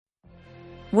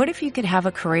What if you could have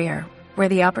a career where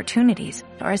the opportunities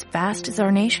are as vast as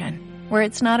our nation, where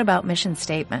it's not about mission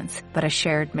statements, but a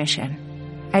shared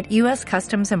mission? At U.S.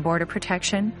 Customs and Border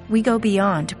Protection, we go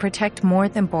beyond to protect more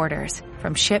than borders,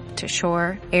 from ship to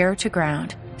shore, air to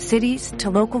ground, cities to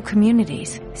local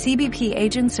communities. CBP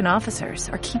agents and officers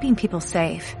are keeping people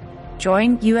safe.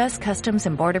 Join U.S. Customs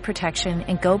and Border Protection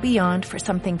and go beyond for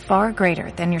something far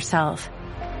greater than yourself.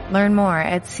 Learn more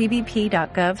at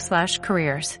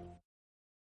cbp.gov/careers.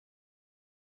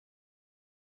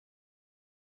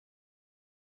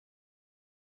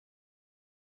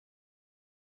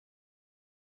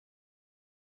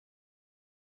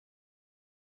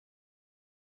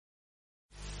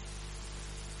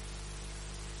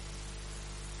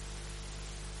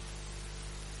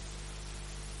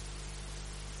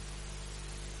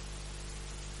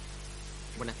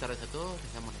 Buenas tardes a todos,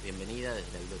 les damos la bienvenida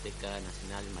desde la Biblioteca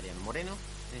Nacional Mariano Moreno.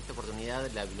 En esta oportunidad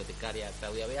la bibliotecaria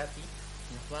Claudia Beati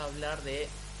nos va a hablar del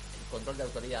control de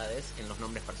autoridades en los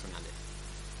nombres personales.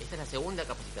 Esta es la segunda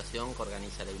capacitación que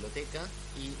organiza la biblioteca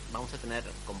y vamos a tener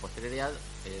con posterioridad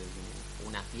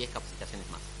unas 10 capacitaciones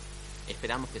más.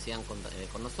 Esperamos que sigan con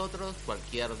nosotros.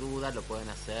 Cualquier duda lo pueden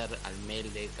hacer al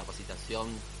mail de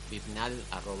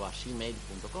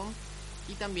capacitacionbibnal@gmail.com.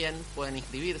 Y también pueden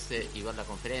inscribirse y ver la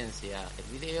conferencia, el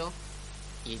video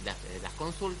y las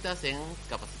consultas en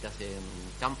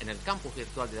el campus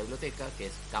virtual de la biblioteca, que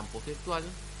es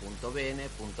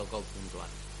campusvirtual.bn.gov.ar.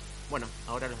 Bueno,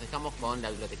 ahora los dejamos con la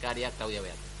bibliotecaria Claudia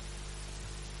Beati.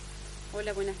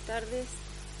 Hola, buenas tardes.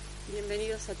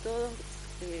 Bienvenidos a todos.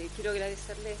 Quiero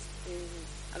agradecerles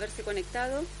haberse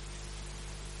conectado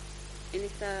en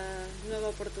esta nueva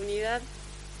oportunidad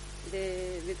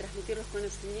de transmitir los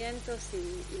conocimientos y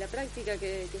la práctica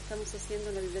que estamos haciendo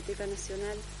en la Biblioteca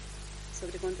Nacional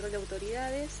sobre control de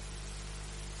autoridades.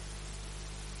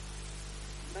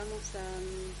 Vamos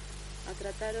a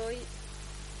tratar hoy,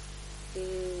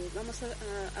 vamos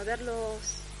a ver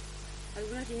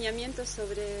algunos lineamientos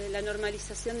sobre la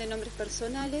normalización de nombres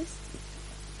personales.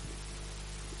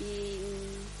 Y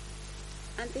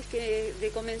antes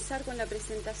de comenzar con la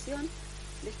presentación,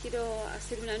 les quiero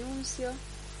hacer un anuncio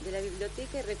de la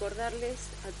biblioteca y recordarles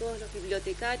a todos los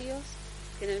bibliotecarios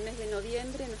que en el mes de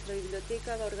noviembre nuestra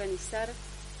biblioteca va a organizar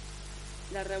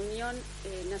la reunión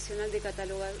nacional de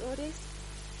catalogadores.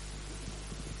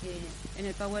 En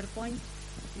el PowerPoint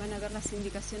van a ver las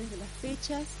indicaciones de las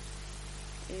fechas.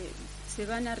 Se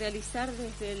van a realizar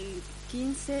desde el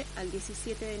 15 al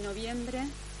 17 de noviembre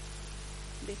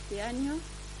de este año.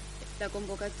 La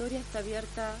convocatoria está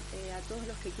abierta a todos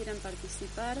los que quieran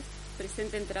participar,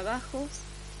 presenten trabajos.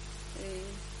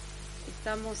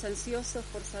 Estamos ansiosos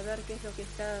por saber qué es lo que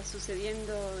está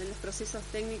sucediendo en los procesos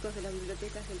técnicos de las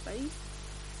bibliotecas del país.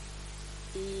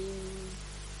 Y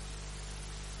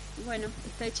bueno,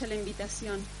 está hecha la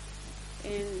invitación.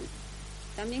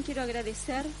 También quiero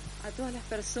agradecer a todas las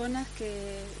personas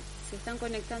que se están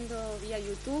conectando vía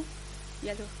YouTube y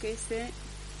a los que se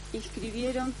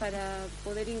inscribieron para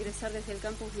poder ingresar desde el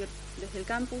campus de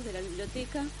la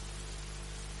biblioteca.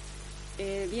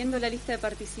 Viendo la lista de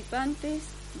participantes,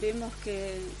 vemos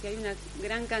que hay una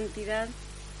gran cantidad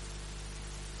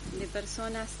de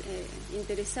personas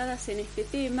interesadas en este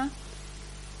tema.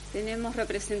 Tenemos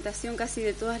representación casi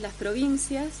de todas las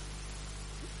provincias: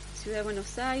 Ciudad de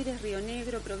Buenos Aires, Río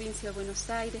Negro, Provincia de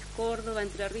Buenos Aires, Córdoba,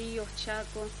 Entre Ríos,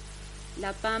 Chaco,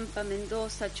 La Pampa,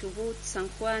 Mendoza, Chubut, San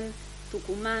Juan,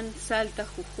 Tucumán, Salta,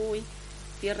 Jujuy,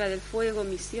 Tierra del Fuego,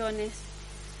 Misiones.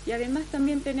 Y además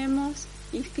también tenemos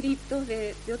inscriptos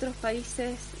de otros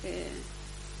países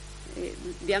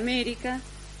de América,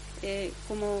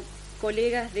 como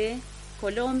colegas de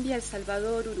Colombia, El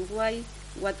Salvador, Uruguay,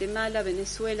 Guatemala,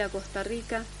 Venezuela, Costa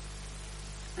Rica.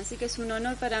 Así que es un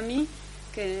honor para mí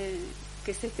que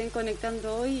se estén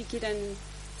conectando hoy y quieran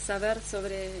saber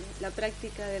sobre la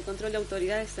práctica del control de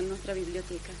autoridades en nuestra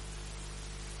biblioteca.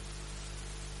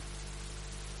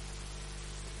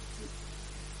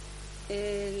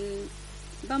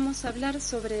 Vamos a hablar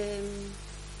sobre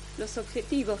los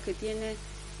objetivos que tiene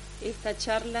esta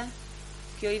charla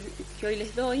que hoy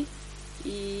les doy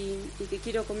y que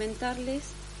quiero comentarles.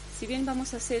 Si bien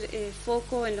vamos a hacer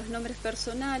foco en los nombres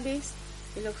personales,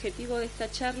 el objetivo de esta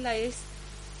charla es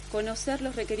conocer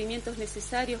los requerimientos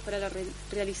necesarios para la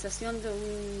realización de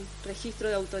un registro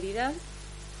de autoridad,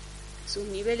 sus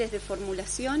niveles de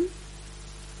formulación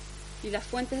y las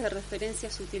fuentes de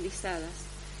referencias utilizadas.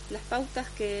 Las pautas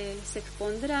que se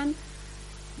expondrán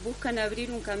buscan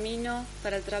abrir un camino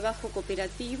para el trabajo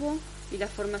cooperativo y la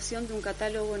formación de un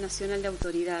catálogo nacional de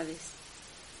autoridades.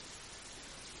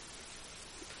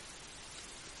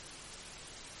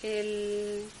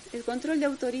 El control de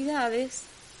autoridades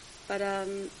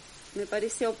me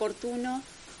parece oportuno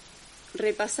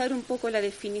repasar un poco la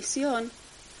definición.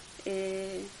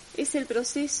 Es el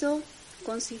proceso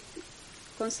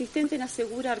consistente en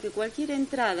asegurar que cualquier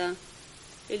entrada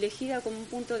elegida como un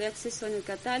punto de acceso en el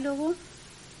catálogo,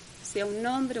 sea un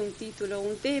nombre, un título o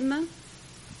un tema,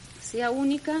 sea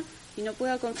única y no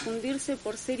pueda confundirse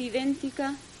por ser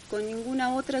idéntica con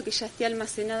ninguna otra que ya esté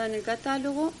almacenada en el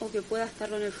catálogo o que pueda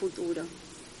estarlo en el futuro.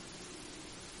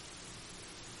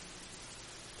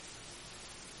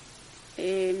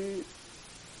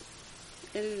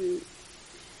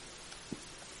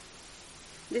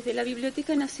 Desde la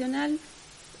Biblioteca Nacional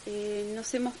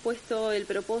nos hemos puesto el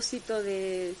propósito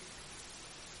de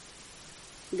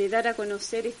dar a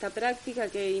conocer esta práctica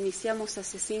que iniciamos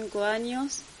hace 5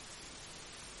 años.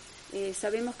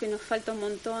 Sabemos que nos falta un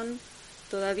montón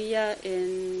todavía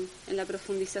en la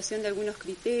profundización de algunos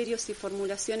criterios y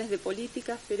formulaciones de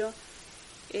políticas, pero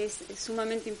es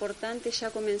sumamente importante ya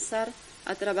comenzar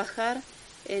a trabajar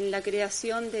en la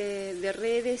creación de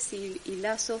redes y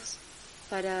lazos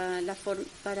para el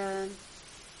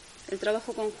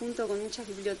trabajo conjunto con muchas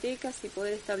bibliotecas y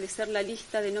poder establecer la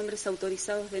lista de nombres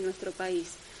autorizados de nuestro país.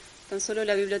 Tan solo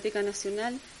la Biblioteca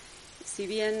Nacional, si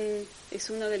bien es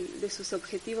uno de sus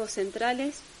objetivos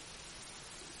centrales,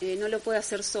 no lo puede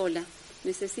hacer sola.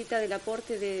 Necesita del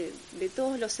aporte de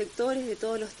todos los sectores, de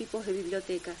todos los tipos de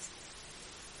bibliotecas.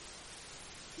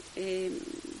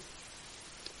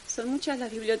 Son muchas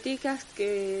las bibliotecas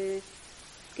que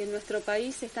en nuestro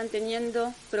país están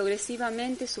teniendo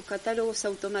progresivamente sus catálogos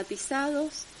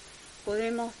automatizados.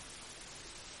 Podemos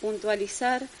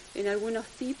puntualizar en algunos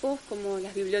tipos, como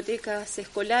las bibliotecas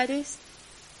escolares.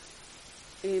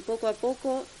 Poco a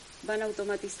poco van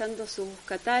automatizando sus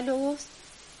catálogos.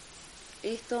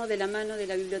 Esto de la mano de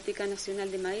la Biblioteca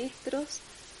Nacional de Maestros.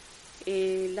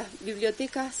 Las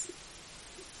bibliotecas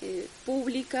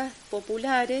públicas,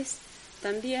 populares,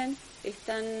 también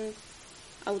están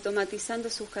automatizando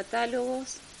sus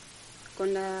catálogos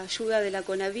con la ayuda de la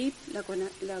CONAVIP,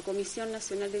 la Comisión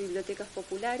Nacional de Bibliotecas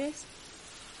Populares.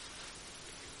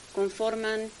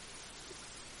 Conforman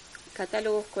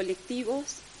catálogos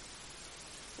colectivos.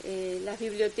 Las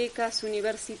bibliotecas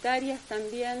universitarias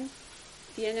también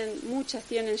muchas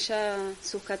tienen ya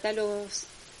sus catálogos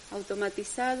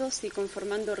automatizados y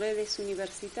conformando redes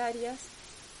universitarias.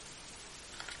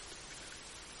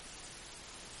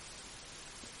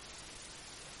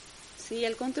 Sí,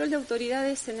 el control de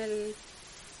autoridades en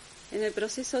el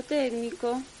proceso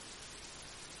técnico,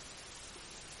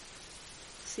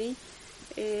 ¿sí?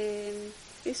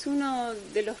 Es uno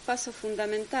de los pasos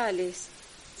fundamentales,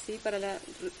 ¿sí? Para la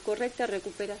correcta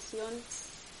recuperación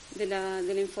de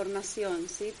la información,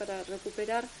 ¿sí? Para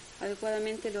recuperar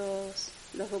adecuadamente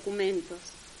los documentos.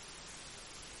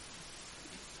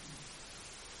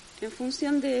 En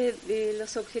función de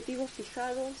los objetivos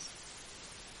fijados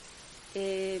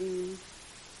que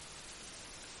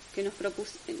nos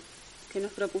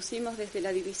propusimos desde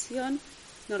la división,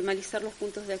 normalizar los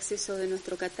puntos de acceso de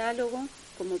nuestro catálogo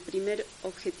como primer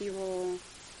objetivo.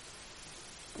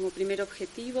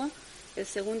 El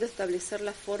segundo, establecer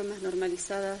las formas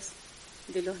normalizadas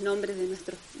de los nombres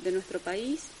de nuestro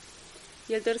país.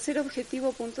 Y el tercer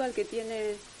objetivo puntual que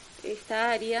tiene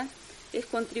esta área es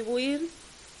contribuir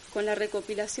con la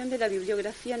recopilación de la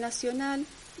bibliografía nacional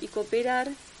y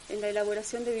cooperar en la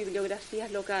elaboración de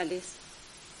bibliografías locales.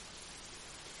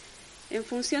 En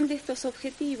función de estos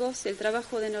objetivos, el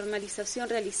trabajo de normalización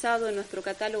realizado en nuestro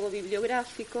catálogo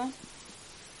bibliográfico,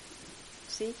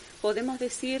 ¿sí? Podemos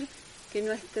decir que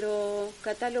nuestro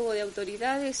catálogo de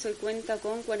autoridades hoy cuenta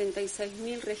con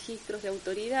 46.000 registros de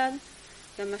autoridad.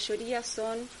 La mayoría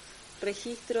son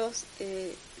registros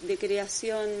de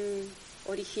creación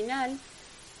original.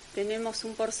 Tenemos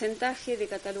un porcentaje de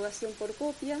catalogación por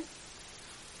copia.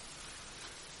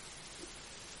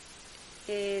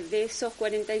 De esos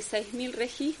 46.000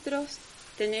 registros,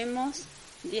 tenemos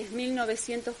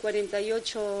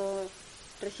 10.948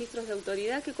 registros de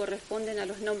autoridad que corresponden a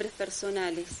los nombres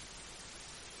personales.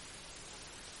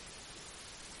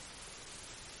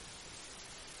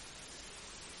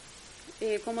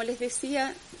 Como les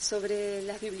decía, sobre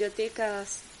las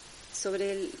bibliotecas,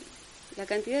 sobre la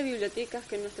cantidad de bibliotecas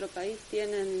que en nuestro país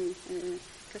tienen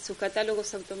sus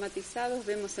catálogos automatizados,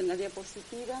 vemos en la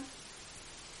diapositiva.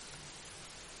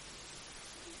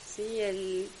 Sí,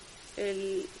 el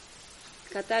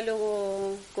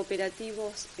catálogo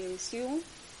cooperativo SIU,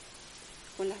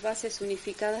 con las bases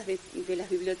unificadas de las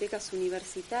bibliotecas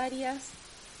universitarias,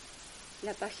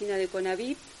 la página de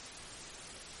CONAVIP,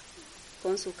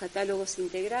 con sus catálogos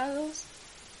integrados,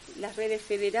 las redes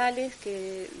federales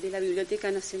de la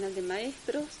Biblioteca Nacional de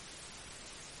Maestros,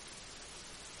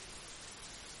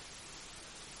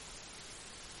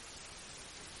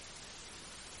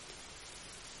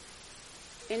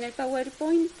 En el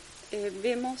PowerPoint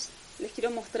les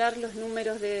quiero mostrar los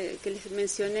números que les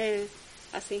mencioné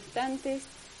hace instantes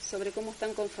sobre cómo está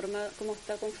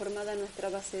conformada nuestra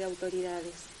base de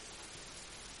autoridades.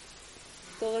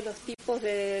 Todos los tipos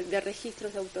de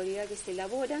registros de autoridad que se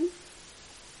elaboran.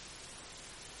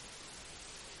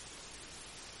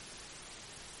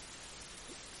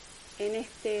 En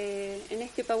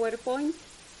este PowerPoint,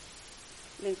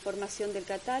 la información del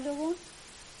catálogo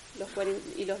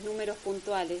y los números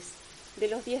puntuales. De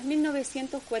los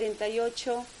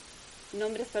 10.948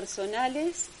 nombres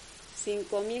personales,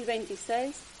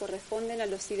 5.026 corresponden a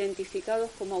los identificados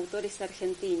como autores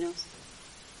argentinos.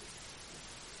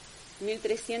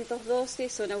 1.312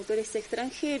 son autores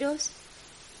extranjeros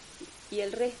y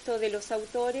el resto de los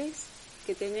autores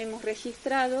que tenemos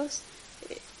registrados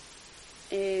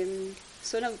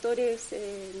son autores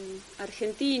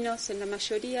argentinos en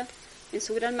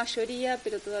su gran mayoría,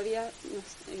 pero todavía nos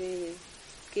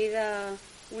queda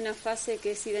una fase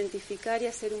que es identificar y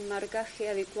hacer un marcaje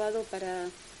adecuado para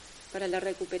la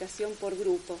recuperación por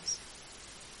grupos.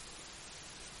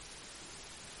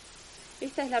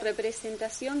 Esta es la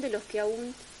representación de los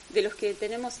que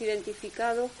tenemos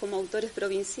identificados como autores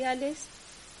provinciales.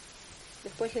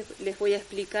 Después les voy a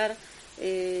explicar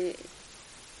en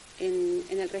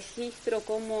el registro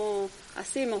cómo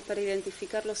hacemos para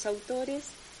identificar los autores.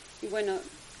 Y bueno,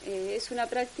 es una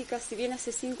práctica, si bien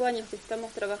hace 5 años que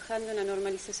estamos trabajando en la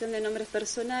normalización de nombres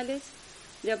personales,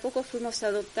 de a poco fuimos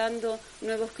adoptando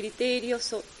nuevos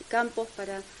criterios o campos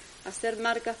para hacer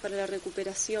marcas para la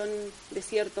recuperación de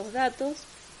ciertos datos.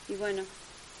 Y bueno,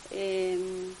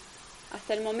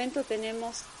 hasta el momento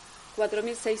tenemos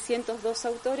 4.602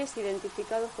 autores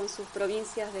identificados con sus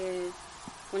provincias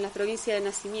con la provincia de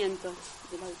nacimiento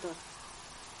del autor.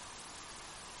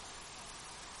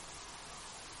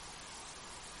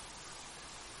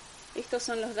 Estos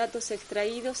son los datos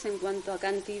extraídos en cuanto a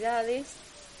cantidades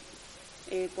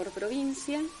por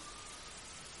provincia.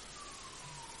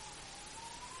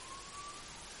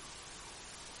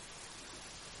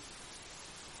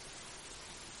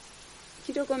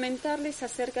 Quiero comentarles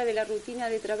acerca de la rutina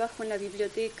de trabajo en la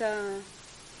biblioteca.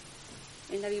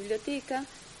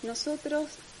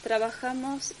 Nosotros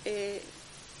trabajamos en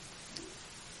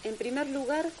primer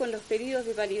lugar con los pedidos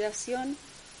de validación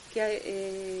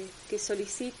que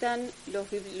solicitan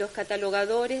los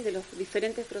catalogadores de los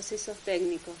diferentes procesos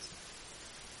técnicos.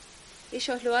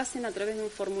 Ellos lo hacen a través de un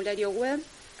formulario web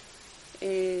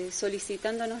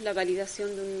solicitándonos la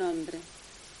validación de un nombre.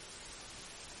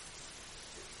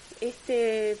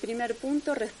 Este primer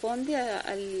punto responde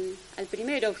al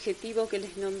primer objetivo que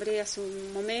les nombré hace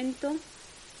un momento,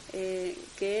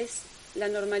 que es la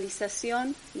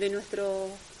normalización de nuestro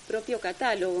propio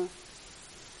catálogo.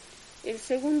 El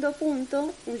segundo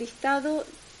punto, un listado,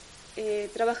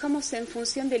 trabajamos en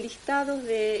función de listados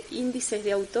de índices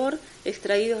de autor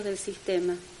extraídos del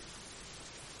sistema.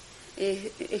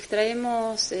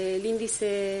 Extraemos el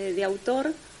índice de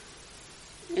autor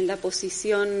en la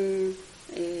posición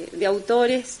de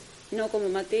autores, no como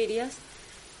materias.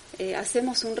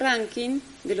 Hacemos un ranking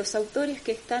de los autores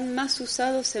que están más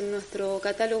usados en nuestro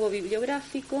catálogo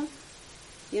bibliográfico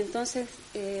y entonces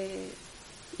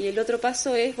y el otro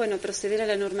paso es proceder a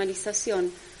la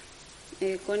normalización.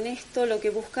 Con esto lo que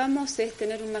buscamos es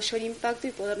tener un mayor impacto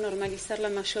y poder normalizar la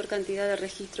mayor cantidad de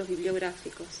registros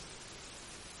bibliográficos.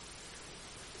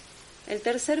 El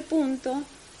tercer punto,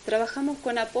 trabajamos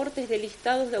con aportes de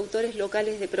listados de autores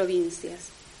locales de provincias.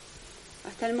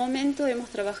 Hasta el momento hemos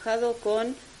trabajado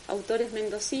con autores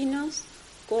mendocinos,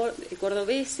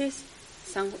 cordobeses,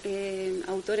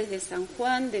 autores de San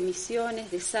Juan, de Misiones,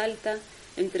 de Salta,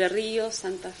 Entre Ríos,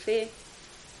 Santa Fe.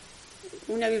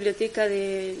 La biblioteca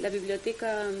de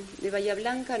Bahía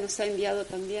Blanca nos ha enviado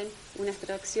también una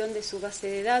extracción de su base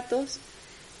de datos,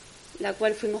 la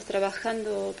cual fuimos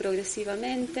trabajando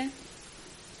progresivamente.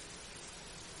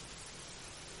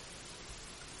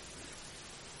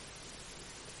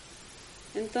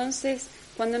 Entonces,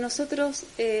 cuando nosotros,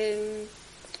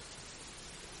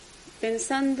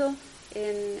 pensando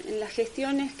en las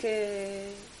gestiones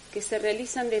que se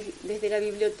realizan desde la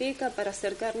biblioteca para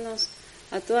acercarnos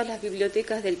a todas las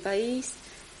bibliotecas del país,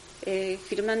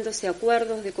 firmándose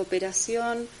acuerdos de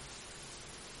cooperación,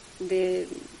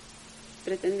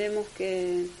 pretendemos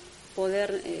que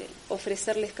poder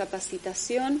ofrecerles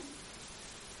capacitación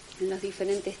en los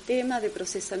diferentes temas de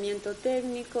procesamiento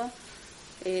técnico,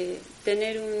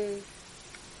 tener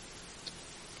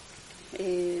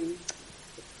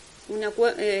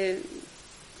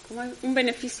un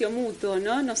beneficio mutuo,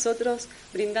 ¿no? Nosotros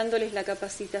brindándoles la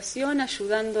capacitación,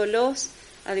 ayudándolos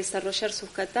a desarrollar sus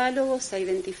catálogos, a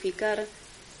identificar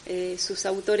sus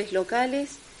autores locales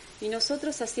y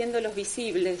nosotros haciéndolos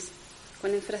visibles.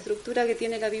 Con la infraestructura que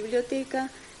tiene la biblioteca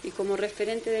y como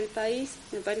referente del país,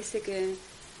 me parece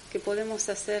que podemos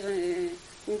hacer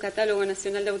un catálogo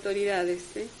nacional de autoridades.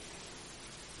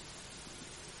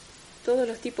 Todos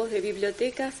los tipos de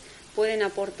bibliotecas pueden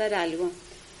aportar algo.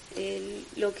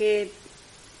 Lo que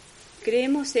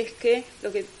creemos es que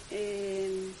lo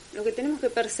que tenemos que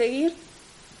perseguir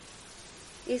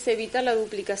es evitar la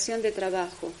duplicación de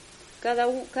trabajo.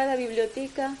 Cada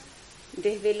biblioteca,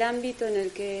 desde el ámbito en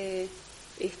el que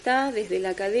está, desde el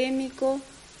académico,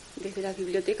 desde las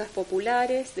bibliotecas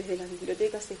populares, desde las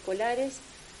bibliotecas escolares,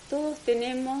 todos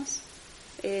tenemos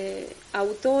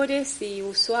autores y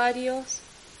usuarios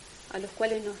a los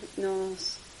cuales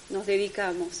nos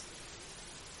dedicamos.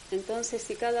 Entonces,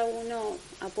 si cada uno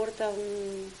aporta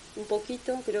un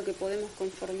poquito, creo que podemos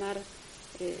conformar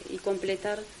y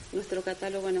completar nuestro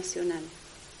catálogo nacional.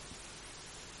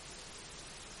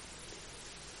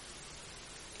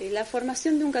 La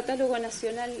formación de un catálogo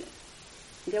nacional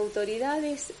de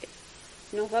autoridades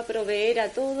nos va a proveer a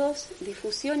todos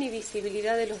difusión y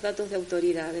visibilidad de los datos de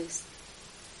autoridades.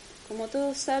 Como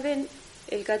todos saben,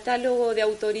 el catálogo de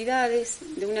autoridades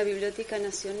de una biblioteca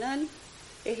nacional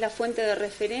es la fuente de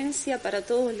referencia para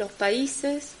todos los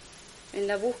países en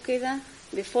la búsqueda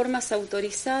de formas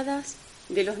autorizadas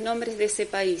de los nombres de ese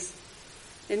país.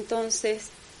 Entonces,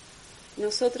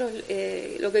 nosotros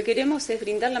lo que queremos es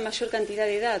brindar la mayor cantidad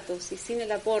de datos y sin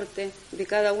el aporte de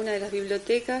cada una de las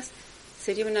bibliotecas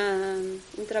sería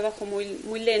un trabajo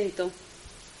muy lento.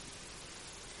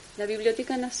 La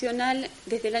Biblioteca Nacional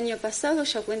desde el año pasado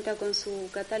ya cuenta con su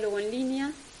catálogo en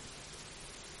línea,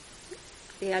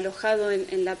 alojado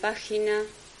en la página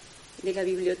de la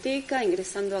biblioteca.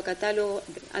 Ingresando al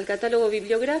catálogo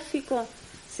bibliográfico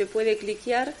se puede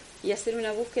cliquear y hacer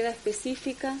una búsqueda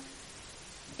específica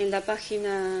en la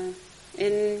página,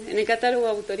 en el catálogo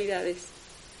de autoridades.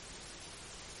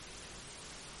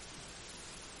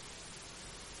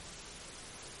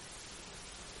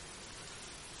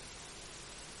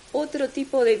 Otro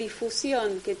tipo de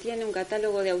difusión que tiene un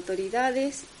catálogo de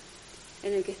autoridades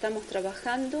en el que estamos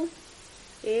trabajando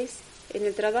es en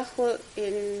el trabajo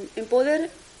en poder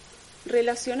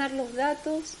relacionar los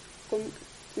datos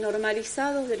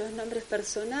normalizados de los nombres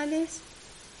personales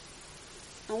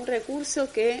a un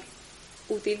recurso que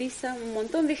utiliza un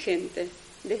montón de gente,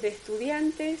 desde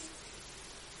estudiantes,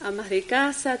 amas de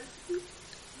casa,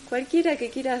 cualquiera que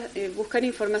quiera buscar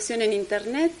información en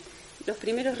Internet. Los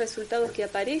primeros resultados que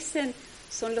aparecen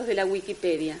son los de la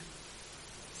Wikipedia,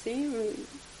 ¿sí?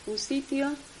 Un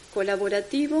sitio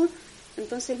colaborativo.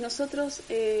 Entonces nosotros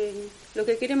lo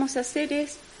que queremos hacer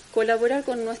es colaborar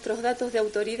con nuestros datos de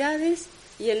autoridades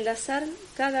y enlazar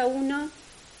cada uno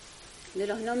de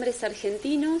los nombres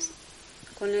argentinos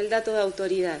con el dato de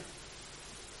autoridad.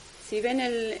 Si ven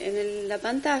en la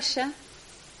pantalla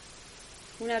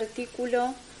un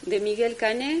artículo de Miguel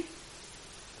Cané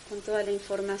con toda la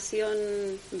información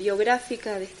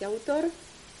biográfica de este autor,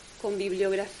 con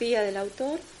bibliografía del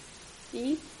autor,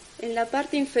 y en la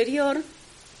parte inferior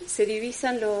se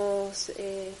divisan los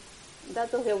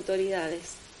datos de autoridades,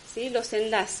 ¿sí? Los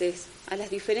enlaces a las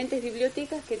diferentes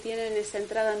bibliotecas que tienen esa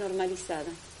entrada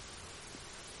normalizada.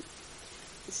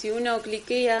 Si uno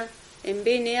cliquea en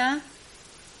BNA,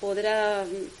 podrá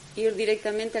ir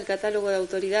directamente al catálogo de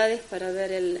autoridades para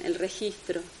ver el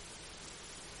registro.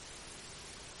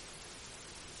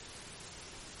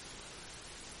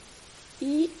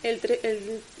 Y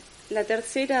la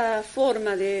tercera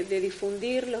forma de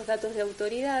difundir los datos de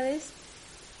autoridades,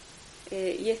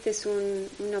 y este es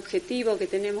un objetivo que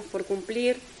tenemos por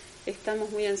cumplir,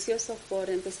 estamos muy ansiosos por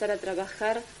empezar a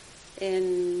trabajar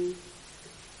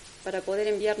para poder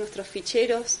enviar nuestros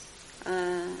ficheros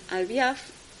al BIAF.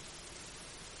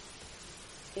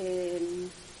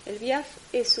 El BIAF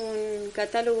es un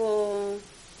catálogo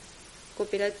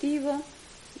cooperativo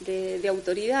de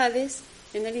autoridades.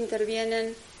 En él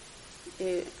intervienen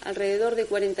alrededor de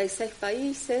 46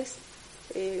 países.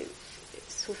 El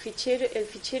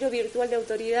fichero virtual de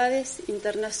autoridades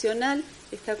internacional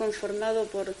está conformado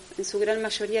por, en su gran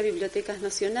mayoría, bibliotecas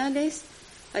nacionales.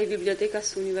 Hay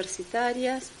bibliotecas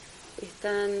universitarias.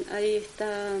 Ahí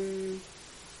están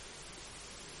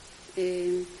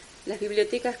las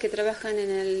bibliotecas que trabajan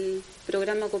en el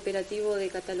programa cooperativo de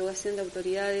catalogación de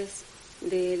autoridades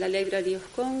de la Library of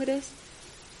Congress.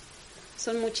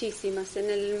 Son muchísimas.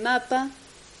 En el mapa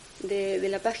de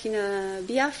la página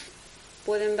BIAF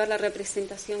pueden ver la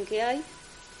representación que hay.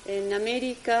 En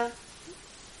América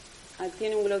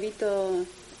tiene un globito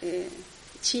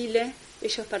Chile.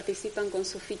 Ellos participan con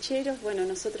sus ficheros. Bueno,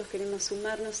 nosotros queremos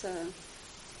sumarnos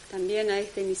también a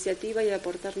esta iniciativa y a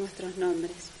aportar nuestros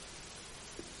nombres.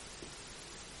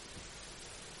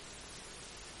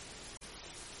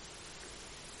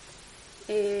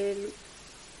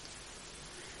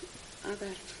 A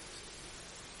ver,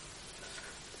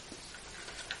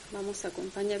 vamos a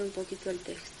acompañar un poquito el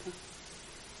texto.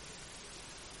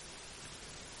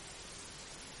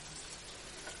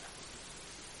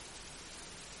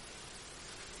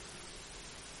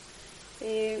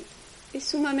 Es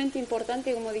sumamente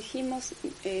importante, como dijimos,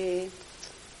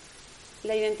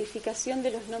 la identificación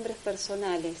de los nombres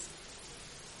personales,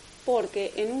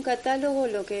 porque en un catálogo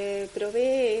lo que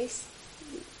provee es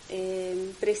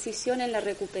precisión en la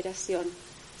recuperación.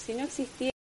 Si no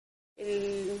existiera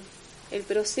el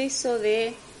proceso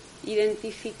de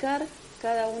identificar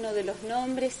cada uno de los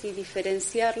nombres y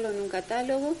diferenciarlo en un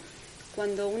catálogo,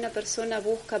 cuando una persona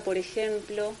busca, por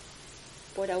ejemplo,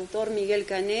 por autor Miguel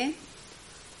Cané,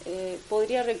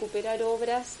 podría recuperar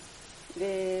obras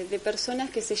de personas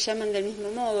que se llaman del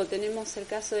mismo modo. Tenemos el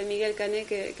caso de Miguel Cané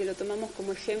que lo tomamos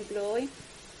como ejemplo hoy,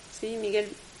 ¿sí? Miguel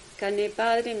Cané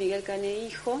padre, Miguel Cané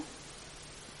hijo,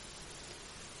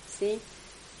 ¿sí?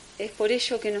 Es por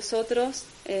ello que nosotros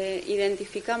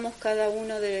identificamos cada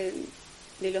uno de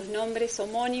los nombres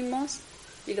homónimos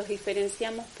y los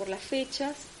diferenciamos por las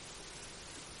fechas.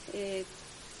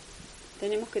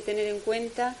 Tenemos que tener en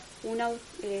cuenta un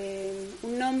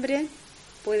nombre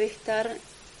puede estar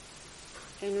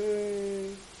en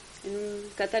un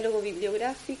catálogo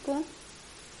bibliográfico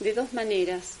de dos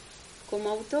maneras: como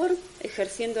autor,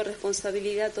 ejerciendo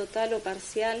responsabilidad total o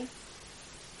parcial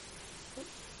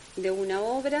de una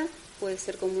obra, puede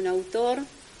ser como un autor,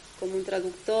 como un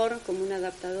traductor, como un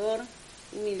adaptador,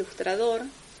 un ilustrador,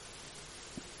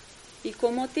 y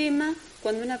como tema,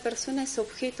 cuando una persona es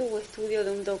objeto o estudio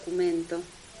de un documento.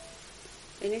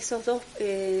 En de esas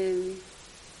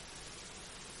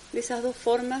dos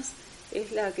formas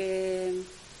es la que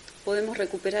podemos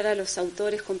recuperar a los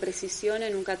autores con precisión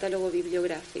en un catálogo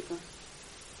bibliográfico.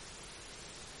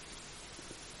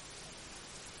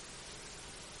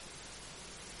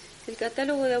 El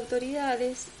catálogo de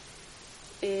autoridades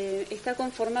está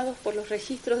conformado por los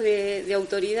registros de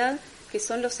autoridad, que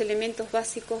son los elementos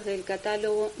básicos del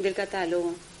catálogo.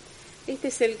 Este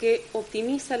es el que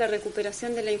optimiza la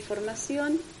recuperación de la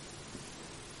información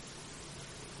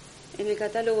en el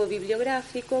catálogo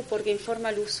bibliográfico, porque informa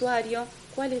al usuario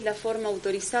cuál es la forma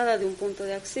autorizada de un punto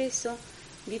de acceso,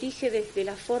 dirige desde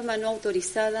la forma no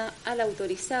autorizada a la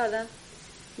autorizada,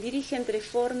 dirige entre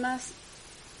formas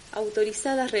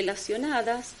autorizadas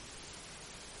relacionadas.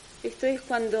 Esto es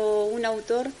cuando un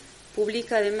autor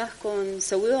publica además con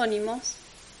seudónimos,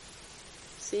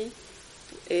 ¿sí?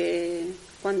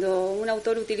 Cuando un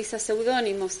autor utiliza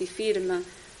seudónimos y firma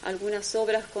algunas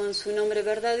obras con su nombre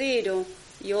verdadero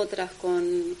y otras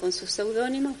con sus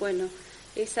seudónimos, bueno,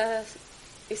 esas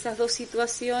dos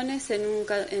situaciones en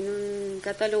un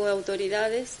catálogo de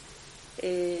autoridades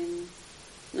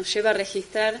nos lleva a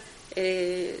registrar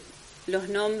los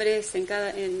nombres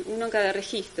uno en cada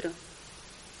registro.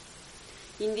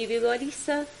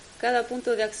 Individualiza cada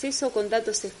punto de acceso con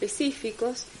datos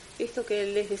específicos, esto que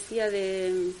les decía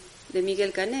de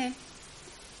Miguel Cané,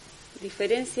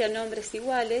 diferencia nombres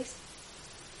iguales,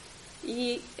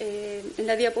 y en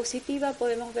la diapositiva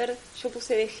podemos ver, yo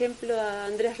puse de ejemplo a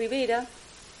Andrés Rivera,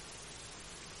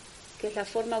 que es la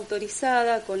forma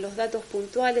autorizada con los datos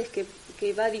puntuales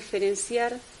que va a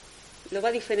diferenciar,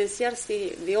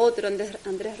 de otro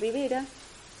Andrés Rivera.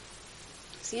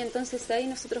 ¿Sí? Entonces ahí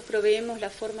nosotros proveemos la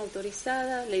forma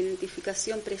autorizada, la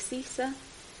identificación precisa,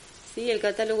 ¿sí? El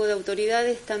catálogo de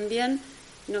autoridades también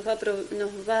nos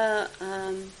va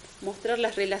a mostrar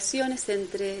las relaciones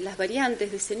entre las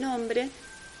variantes de ese nombre,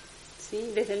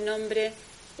 ¿sí? Desde el nombre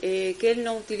que él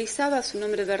no utilizaba, su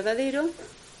nombre verdadero,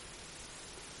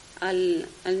 al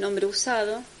nombre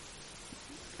usado,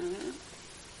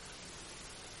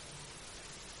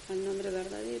 al nombre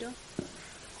verdadero.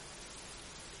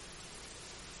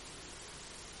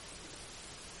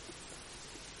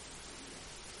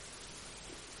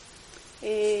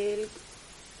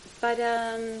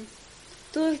 Para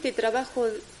todo este trabajo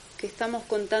que estamos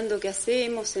contando que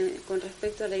hacemos con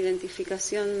respecto a la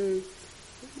identificación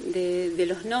de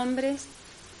los nombres,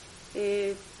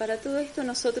 para todo esto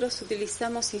nosotros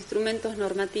utilizamos instrumentos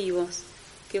normativos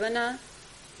que van a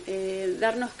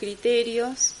darnos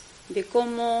criterios de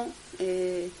cómo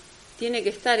tiene que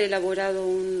estar elaborado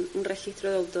un registro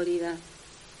de autoridad.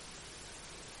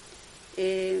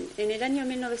 En el año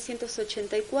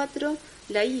 1984,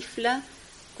 la IFLA,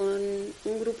 con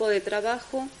un grupo de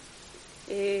trabajo,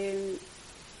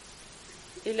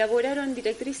 elaboraron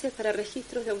directrices para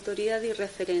registros de autoridad y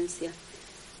referencia.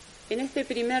 En este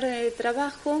primer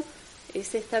trabajo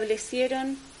se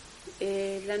establecieron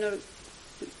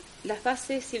las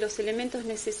bases y los elementos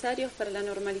necesarios para la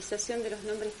normalización de los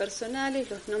nombres personales,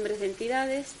 los nombres de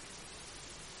entidades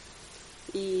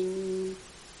y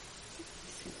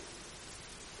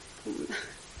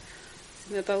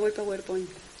se me apagó el PowerPoint.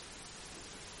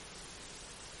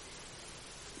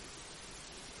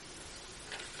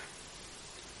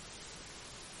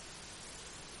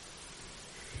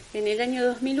 En el año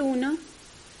 2001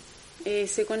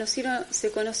 se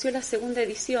conoció la segunda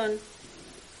edición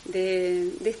de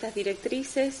estas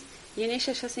directrices y en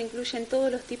ella ya se incluyen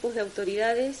todos los tipos de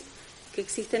autoridades que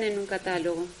existen en un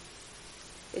catálogo,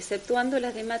 exceptuando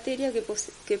las de materia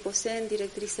que poseen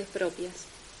directrices propias.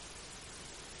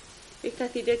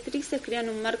 Estas directrices crean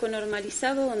un marco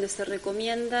normalizado donde se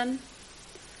recomiendan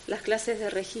las clases de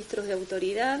registros de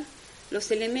autoridad, los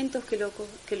elementos que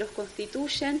los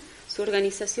constituyen, su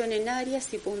organización en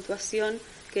áreas y puntuación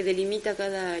que delimita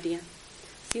cada área.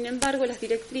 Sin embargo, las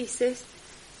directrices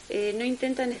no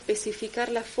intentan especificar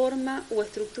la forma o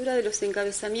estructura de los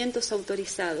encabezamientos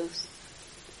autorizados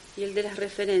y el de las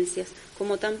referencias,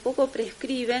 como tampoco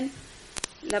prescriben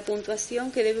la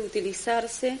puntuación que debe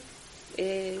utilizarse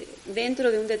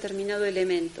dentro de un determinado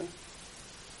elemento.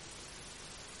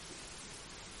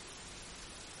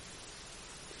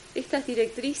 Estas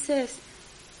directrices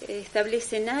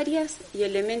establecen áreas y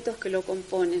elementos que lo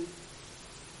componen.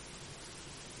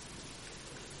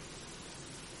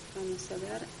 Vamos a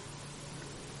ver.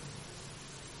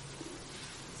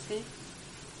 ¿Sí?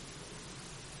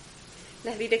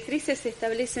 Las directrices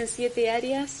establecen 7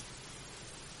 áreas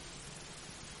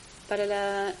para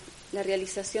la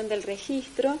realización del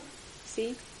registro.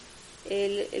 ¿Sí?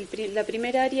 La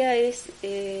primera área es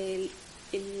el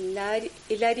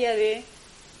área de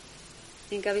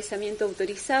encabezamiento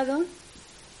autorizado,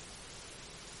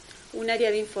 un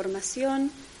área de información,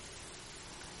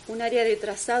 un área de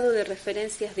trazado de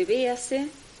referencias de véase,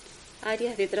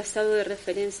 áreas de trazado de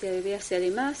referencia de véase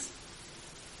además,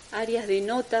 áreas de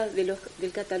nota del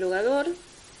catalogador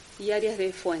y áreas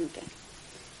de fuente.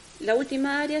 La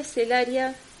última área es el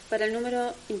área para el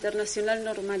número internacional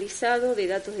normalizado de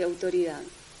datos de autoridad.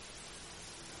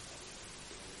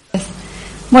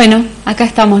 Bueno, acá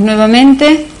estamos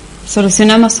nuevamente.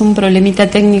 Solucionamos un problemita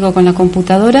técnico con la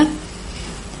computadora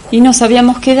y nos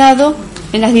habíamos quedado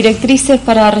en las directrices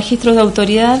para registros de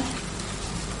autoridad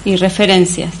y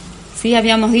referencias. ¿Sí?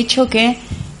 Habíamos dicho que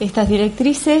estas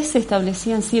directrices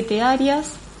establecían 7 áreas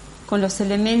con los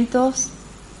elementos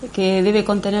que debe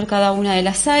contener cada una de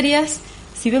las áreas.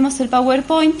 Si vemos el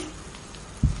PowerPoint,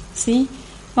 ¿sí?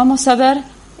 Vamos a ver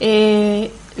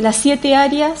las 7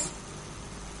 áreas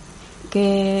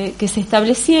que se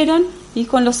establecieron y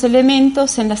con los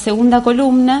elementos en la segunda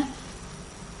columna,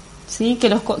 ¿sí? que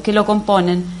lo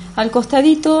componen. Al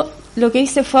costadito lo que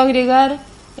hice fue agregar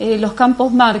los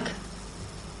campos mark,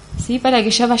 ¿sí? Para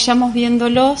que ya vayamos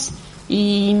viéndolos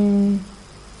y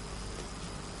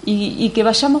que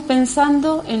vayamos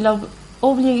pensando en la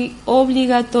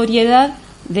obligatoriedad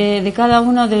de cada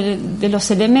uno de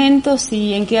los elementos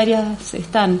y en qué áreas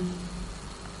están.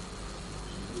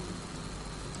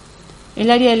 El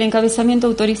área del encabezamiento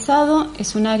autorizado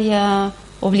es un área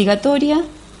obligatoria,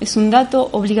 es un dato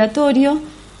obligatorio,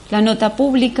 la nota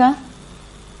pública.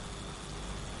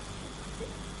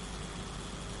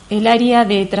 El área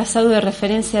de trazado de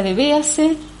referencia de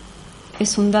véase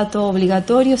es un dato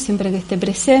obligatorio siempre que esté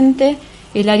presente.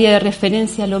 El área de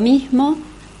referencia lo mismo.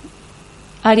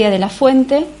 Área de la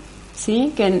fuente,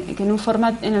 ¿sí? que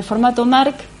en el formato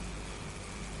MARC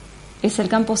es el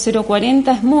campo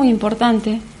 040, es muy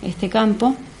importante este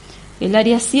campo. El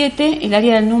área 7, el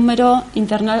área del número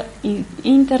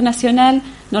internacional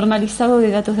normalizado de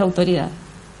datos de autoridad.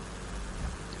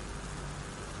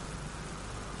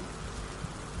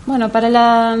 Bueno,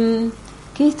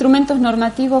 ¿qué instrumentos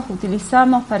normativos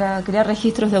utilizamos para crear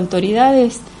registros de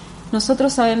autoridades?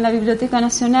 Nosotros en la Biblioteca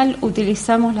Nacional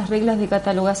utilizamos las reglas de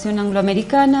catalogación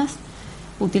angloamericanas,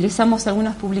 utilizamos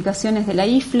algunas publicaciones de la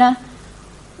IFLA,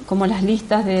 como las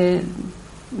listas de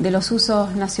los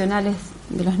usos nacionales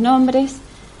de los nombres,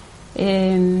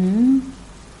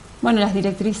 las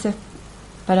directrices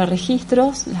para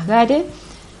registros, las GARE,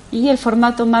 y el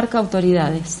formato marca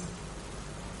autoridades.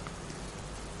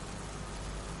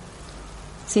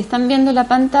 Si están viendo la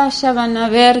pantalla van a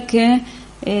ver que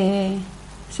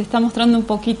se está mostrando un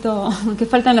poquito, que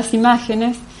faltan las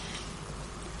imágenes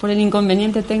por el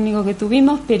inconveniente técnico que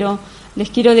tuvimos, pero les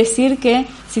quiero decir que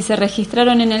si se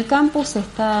registraron en el campus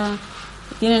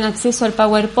tienen acceso al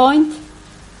PowerPoint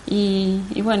y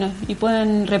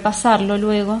pueden repasarlo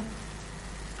luego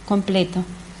completo.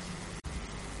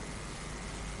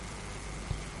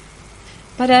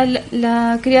 Para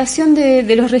la creación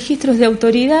de los registros de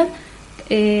autoridad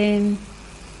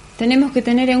tenemos que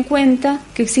tener en cuenta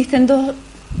que existen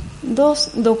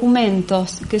dos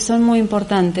documentos que son muy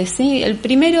importantes, ¿sí? El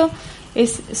primero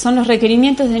son los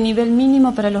requerimientos de nivel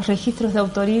mínimo para los registros de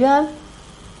autoridad.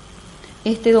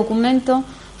 Este documento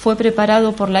fue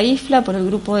preparado por la IFLA, por el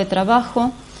grupo de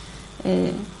trabajo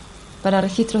para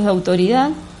registros de autoridad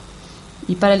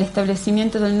y para el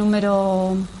establecimiento del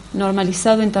número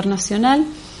normalizado internacional.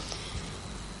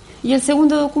 Y el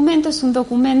segundo documento es un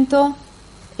documento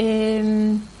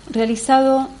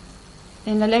realizado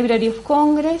en la Library of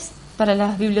Congress para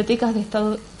las bibliotecas de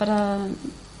Estado, para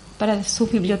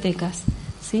sus bibliotecas,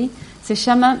 ¿sí? Se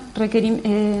llama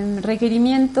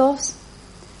requerimientos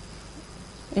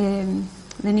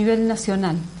de nivel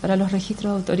nacional para los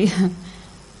registros de autoridad.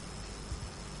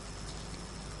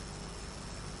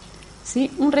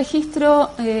 ¿Sí? Un registro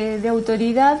de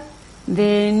autoridad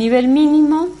de nivel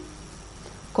mínimo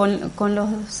con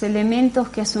los elementos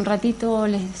que hace un ratito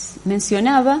les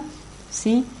mencionaba,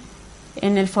 ¿sí?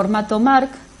 En el formato MARC,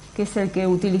 que es el que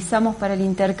utilizamos para el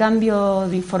intercambio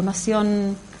de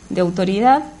información de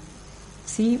autoridad,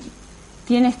 ¿sí?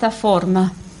 Tiene esta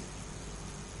forma.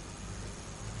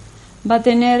 Va a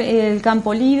tener el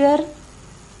campo líder,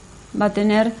 va a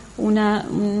tener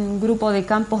un grupo de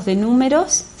campos de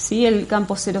números, ¿sí? El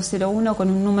campo 001 con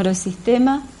un número de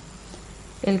sistema,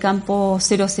 el campo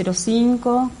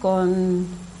 005 con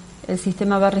el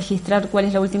sistema va a registrar cuál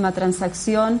es la última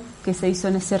transacción que se hizo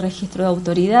en ese registro de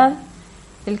autoridad,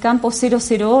 el campo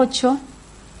 008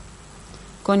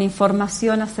 con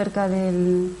información acerca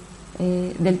del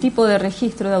tipo de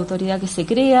registro de autoridad que se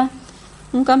crea,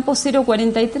 un campo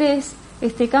 043,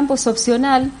 este campo es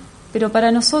opcional, pero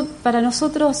para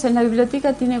nosotros en la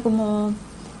biblioteca tiene como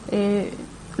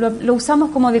lo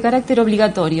usamos como de carácter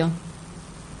obligatorio.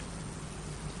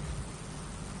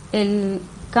 El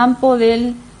campo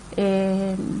del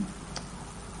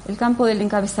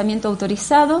encabezamiento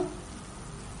autorizado,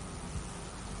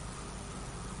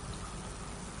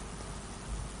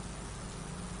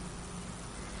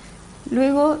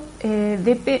 luego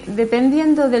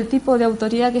dependiendo del tipo de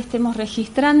autoridad que estemos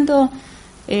registrando,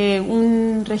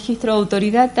 un registro de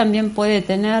autoridad también puede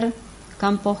tener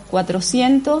campos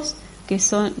 400, que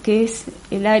es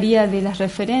el área de las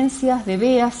referencias de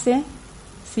véase,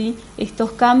 ¿sí?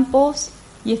 Estos campos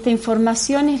y esta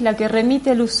información es la que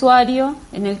remite el usuario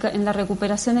en la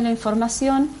recuperación de la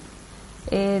información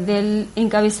del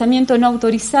encabezamiento no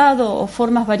autorizado o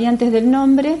formas variantes del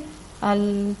nombre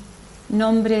al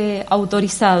nombre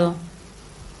autorizado.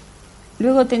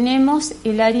 Luego tenemos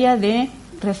el área de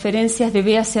referencias de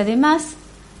véase además,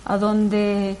 a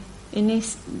donde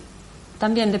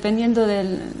también dependiendo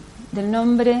del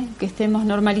nombre que estemos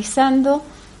normalizando,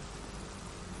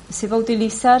 se va a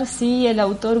utilizar si el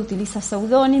autor utiliza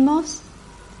seudónimos,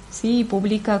 si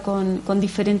publica con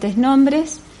diferentes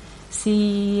nombres,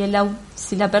 si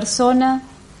la persona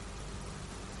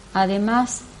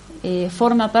además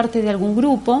forma parte de algún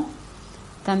grupo.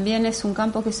 También es un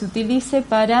campo que se utilice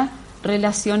para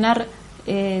relacionar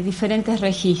diferentes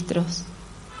registros.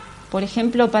 Por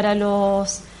ejemplo, para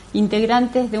los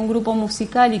integrantes de un grupo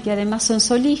musical y que además son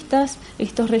solistas,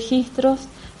 estos registros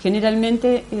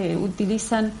generalmente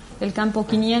utilizan el campo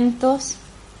 500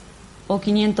 o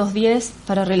 510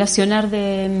 para relacionar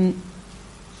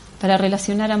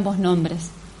ambos nombres.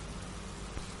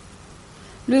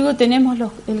 Luego tenemos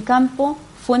el campo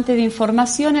fuente de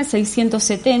información, el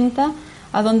 670,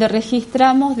 a donde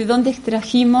registramos de dónde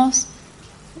extrajimos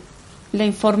la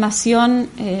información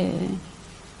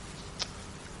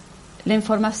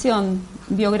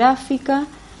biográfica,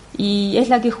 y es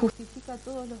la que justifica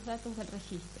todos los datos del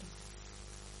registro.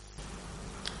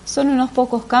 Son unos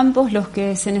pocos campos los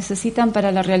que se necesitan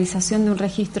para la realización de un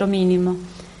registro mínimo.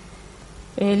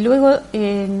 Luego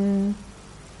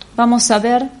vamos a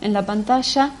ver en la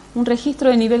pantalla un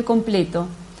registro de nivel completo.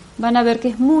 Van a ver que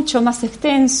es mucho más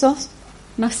extenso.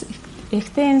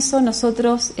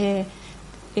 Nosotros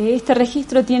este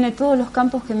registro tiene todos los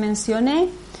campos que mencioné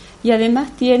y además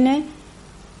tiene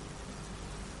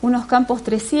unos campos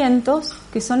 300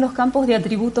 que son los campos de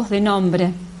atributos de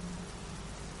nombre.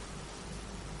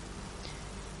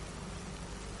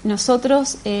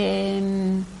 Nosotros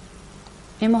hemos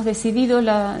decidido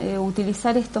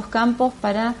utilizar estos campos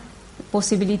para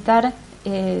posibilitar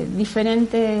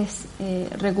diferentes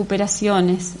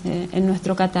recuperaciones en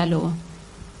nuestro catálogo.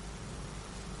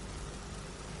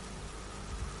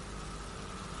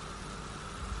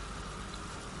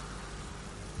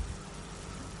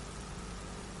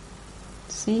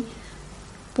 ¿Sí?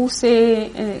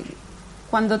 Puse,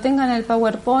 cuando tengan el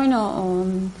PowerPoint o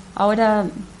ahora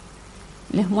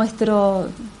les muestro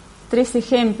 3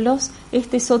 ejemplos.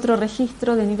 Este es otro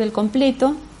registro de nivel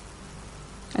completo,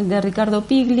 el de Ricardo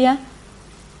Piglia.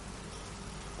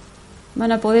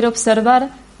 Van a poder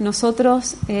observar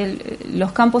nosotros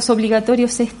los campos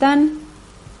obligatorios están,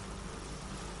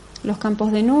 los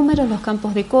campos de números, los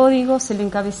campos de códigos, el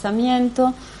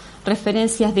encabezamiento,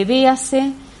 referencias de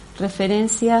véase,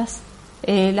 referencias,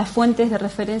 las fuentes de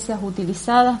referencias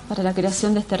utilizadas para la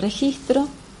creación de este registro.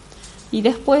 Y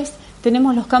después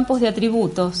tenemos los campos de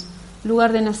atributos,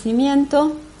 lugar de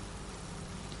nacimiento,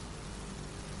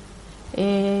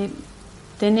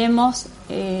 tenemos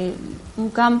un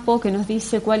campo que nos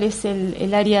dice cuál es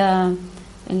el área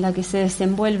en la que se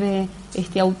desenvuelve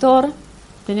este autor.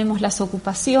 Tenemos las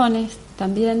ocupaciones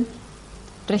también,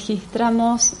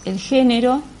 registramos el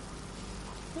género,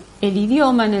 el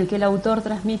idioma en el que el autor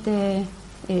transmite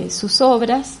sus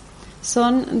obras.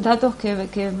 Son datos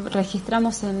que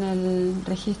registramos en el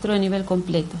registro de nivel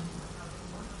completo.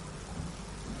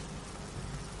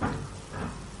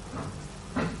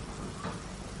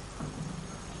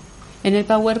 En el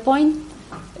PowerPoint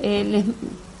les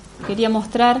quería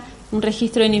mostrar un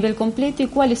registro de nivel completo y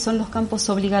cuáles son los campos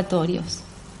obligatorios,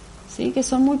 ¿sí? Que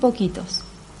son muy poquitos.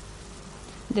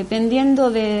 Dependiendo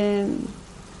de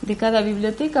cada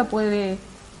biblioteca puede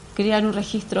crear un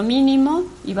registro mínimo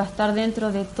y va a estar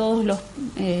dentro de todos los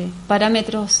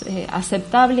parámetros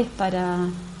aceptables para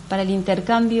el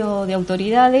intercambio de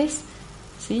autoridades,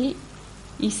 ¿sí?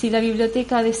 Y si la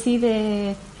biblioteca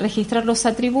decide registrar los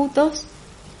atributos,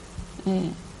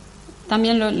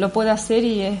 también lo puede hacer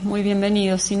y es muy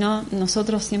bienvenido. Si no,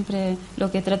 nosotros siempre lo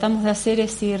que tratamos de hacer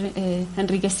es ir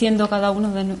enriqueciendo cada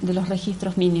uno de los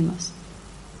registros mínimos.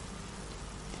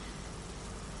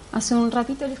 Hace un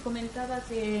ratito les comentaba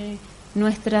que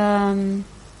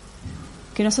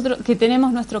que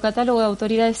tenemos nuestro catálogo de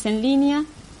autoridades en línea,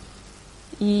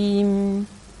 y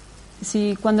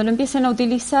si cuando lo empiecen a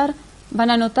utilizar van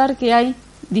a notar que hay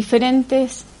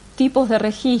diferentes tipos de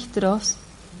registros.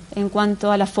 En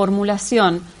cuanto a la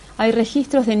formulación, hay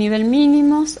registros de nivel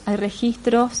mínimos, hay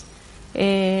registros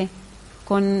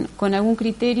con algún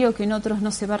criterio que en otros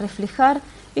no se va a reflejar.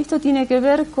 Esto tiene que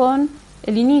ver con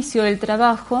el inicio del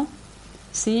trabajo,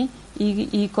 ¿sí?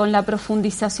 Y con la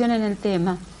profundización en el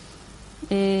tema.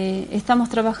 Estamos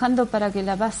trabajando para que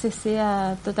la base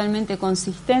sea totalmente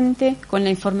consistente con la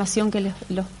información que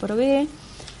los provee.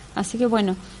 Así que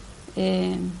bueno,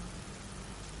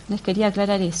 les quería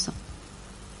aclarar eso.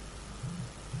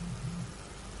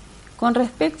 Con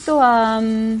respecto a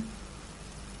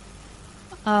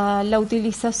la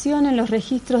utilización en los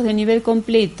registros de nivel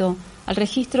completo, al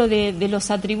registro de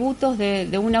los atributos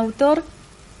de un autor,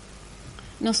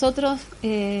 nosotros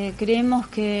creemos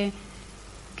que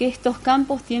estos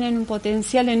campos tienen un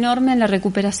potencial enorme en la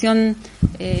recuperación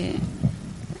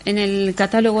en el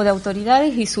catálogo de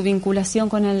autoridades y su vinculación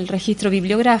con el registro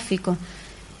bibliográfico.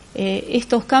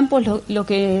 Estos campos lo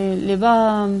que le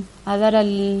va a dar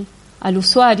al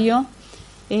usuario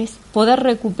es poder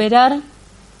recuperar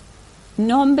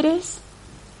nombres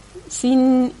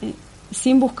sin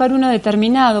buscar uno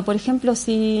determinado. Por ejemplo,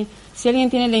 si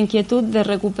alguien tiene la inquietud de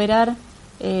recuperar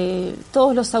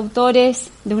todos los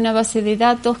autores de una base de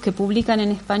datos que publican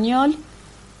en español,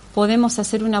 podemos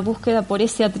hacer una búsqueda por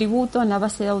ese atributo en la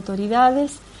base de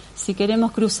autoridades. Si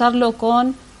queremos cruzarlo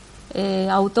con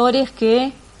autores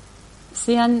que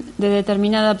sean de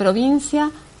determinada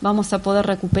provincia, vamos a poder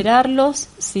recuperarlos.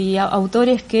 Si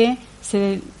autores que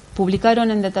se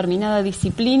publicaron en determinada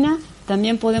disciplina,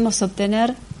 también podemos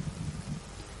obtener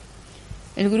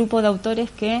el grupo de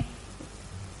autores que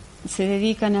se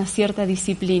dedican a cierta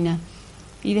disciplina.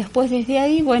 Y después desde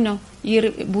ahí, bueno,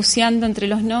 ir buceando entre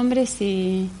los nombres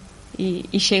y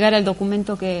llegar al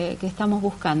documento que estamos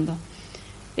buscando.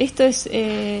 Esto es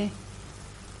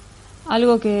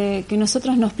algo que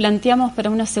nosotros nos planteamos para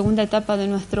una segunda etapa de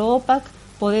nuestro OPAC,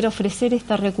 poder ofrecer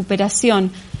esta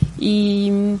recuperación.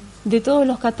 Y de todos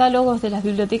los catálogos de las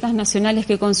bibliotecas nacionales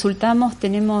que consultamos,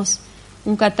 tenemos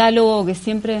un catálogo que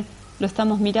siempre lo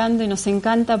estamos mirando y nos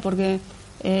encanta porque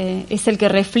es el que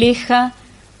refleja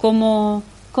cómo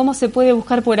se puede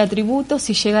buscar por atributos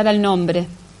y llegar al nombre,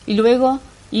 y luego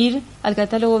ir al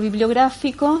catálogo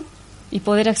bibliográfico y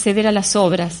poder acceder a las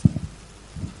obras.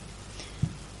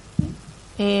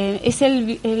 Es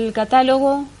el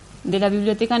catálogo de la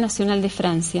Biblioteca Nacional de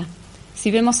Francia. Si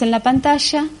vemos en la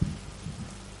pantalla,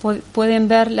 pueden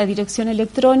ver la dirección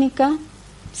electrónica,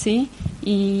 ¿sí?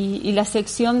 y la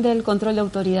sección del control de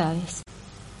autoridades.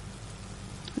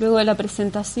 Luego de la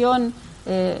presentación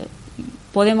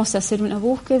podemos hacer una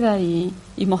búsqueda y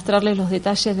mostrarles los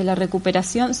detalles de la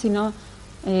recuperación. Si no,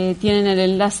 tienen el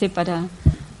enlace para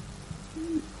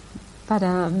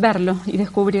para verlo y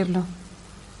descubrirlo.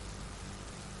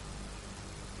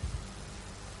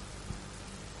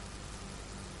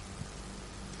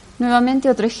 Nuevamente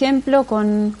otro ejemplo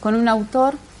con un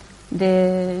autor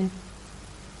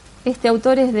este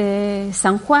autor es de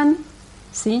San Juan,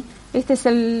 ¿sí? Este es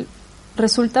el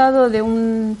resultado de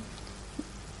un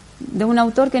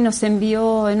autor que nos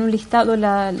envió en un listado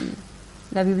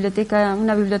una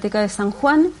biblioteca de San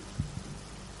Juan,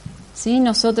 ¿sí?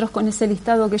 Nosotros con ese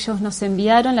listado que ellos nos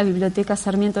enviaron, la Biblioteca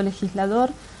Sarmiento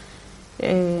Legislador,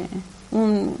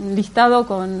 un listado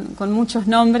con muchos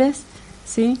nombres,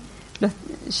 ¿sí?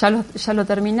 Ya lo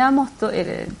terminamos,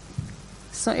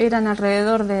 eran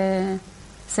alrededor de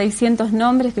 600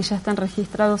 nombres que ya están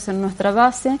registrados en nuestra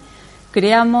base.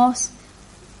 Creamos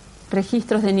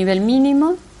registros de nivel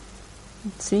mínimo,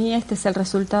 ¿sí? Este es el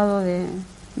resultado de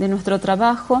nuestro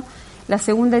trabajo. La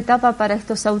segunda etapa para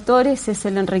estos autores es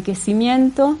el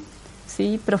enriquecimiento,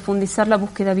 ¿sí? Profundizar la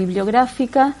búsqueda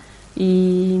bibliográfica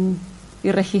y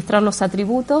registrar los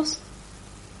atributos.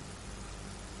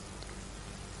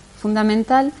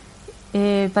 Fundamental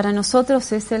para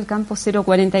nosotros es el campo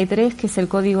 043, que es el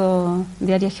código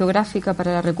de área geográfica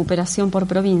para la recuperación por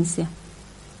provincia.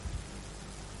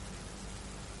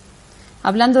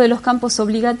 Hablando de los campos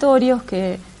obligatorios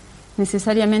que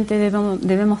necesariamente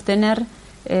debemos tener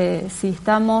si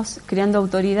estamos creando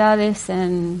autoridades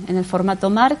en el formato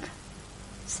MARC,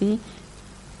 ¿sí?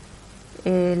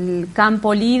 El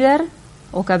campo líder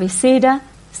o cabecera,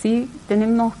 ¿sí?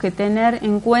 Tenemos que tener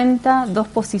en cuenta dos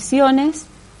posiciones,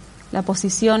 la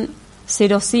posición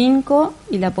 05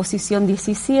 y la posición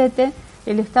 17,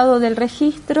 el estado del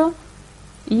registro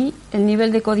y el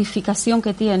nivel de codificación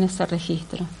que tiene ese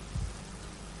registro.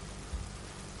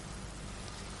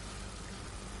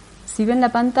 Si ven la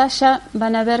pantalla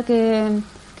van a ver que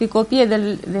copié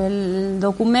del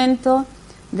documento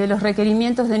de los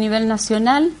requerimientos de nivel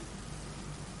nacional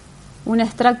un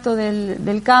extracto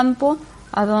del campo,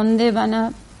 a donde van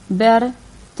a ver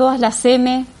todas las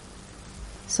M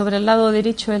sobre el lado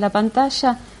derecho de la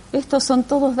pantalla. Estos son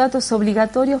todos datos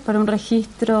obligatorios para un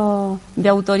registro de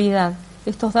autoridad.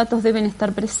 Estos datos deben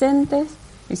estar presentes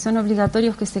y son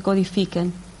obligatorios que se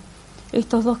codifiquen.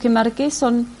 Estos dos que marqué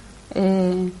son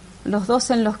los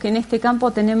dos en los que en este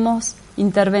campo tenemos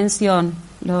intervención,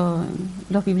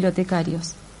 los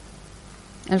bibliotecarios.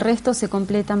 El resto se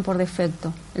completan por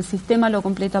defecto. El sistema lo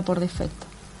completa por defecto.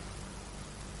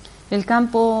 El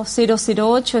campo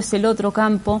 008 es el otro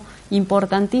campo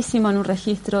importantísimo en un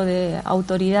registro de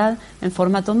autoridad en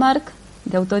formato MARC,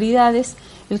 de autoridades.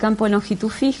 El campo de longitud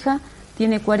fija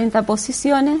tiene 40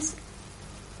 posiciones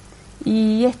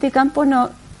y este campo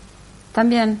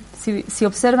también, si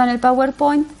observan el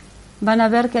PowerPoint, van a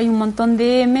ver que hay un montón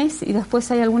de M's y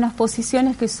después hay algunas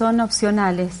posiciones que son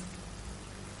opcionales.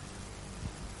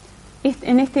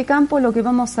 En este campo lo que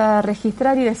vamos a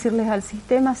registrar y decirles al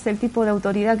sistema es el tipo de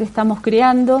autoridad que estamos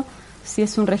creando, si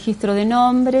es un registro de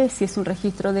nombre, si es un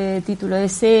registro de título de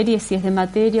serie, si es de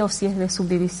materia o si es de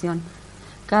subdivisión.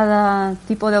 Cada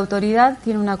tipo de autoridad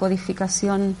tiene una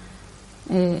codificación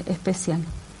especial.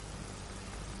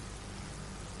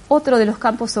 Otro de los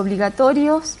campos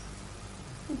obligatorios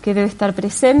que debe estar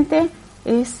presente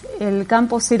es el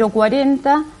campo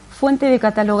 040, fuente de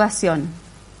catalogación.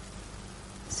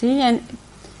 ¿Sí?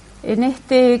 En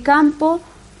este campo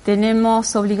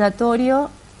tenemos obligatorio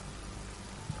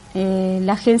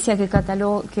la agencia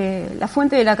la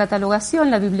fuente de la catalogación,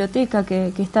 la biblioteca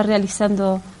que está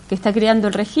creando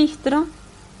el registro,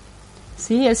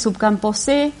 ¿sí? El subcampo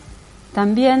C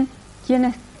también, quién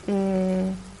es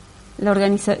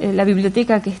la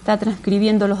biblioteca que está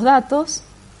transcribiendo los datos.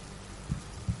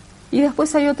 Y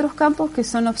después hay otros campos que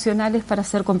son opcionales para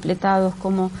ser completados,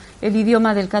 como el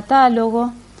idioma del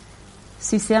catálogo,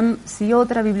 si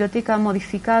otra biblioteca ha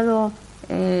modificado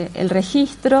el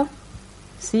registro,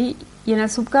 ¿sí? Y en el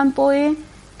subcampo E,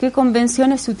 qué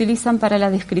convenciones se utilizan para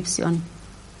la descripción.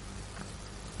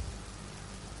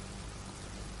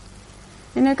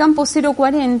 En el campo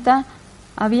 040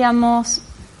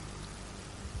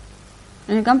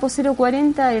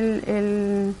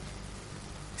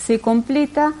 se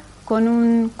completa con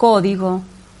un código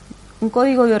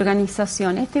de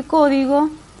organización. Este código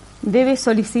debe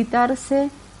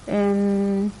solicitarse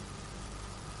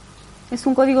es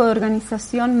un código de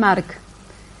organización MARC,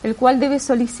 el cual debe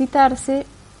solicitarse,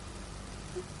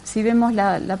 si vemos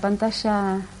la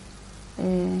pantalla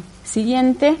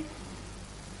siguiente,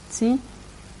 ¿sí?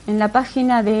 En la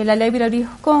página de la Library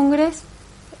of Congress,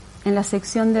 en la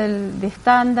sección de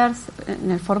standards, en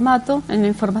la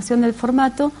información del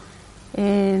formato,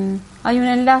 hay un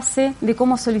enlace de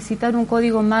cómo solicitar un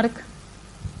código MARC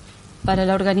para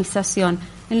la organización.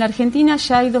 En la Argentina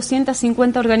ya hay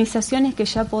 250 organizaciones que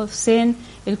ya poseen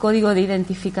el código de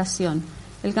identificación.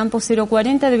 El campo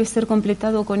 040 debe ser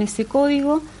completado con ese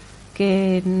código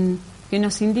que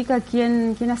nos indica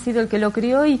quién ha sido el que lo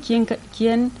creó y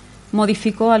quién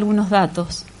modificó algunos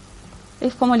datos.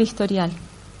 Es como el historial.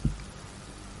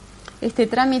 Este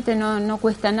trámite no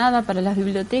cuesta nada para las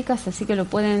bibliotecas, así que lo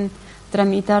pueden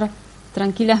tramitar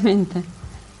tranquilamente.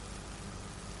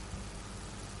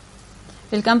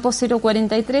 El campo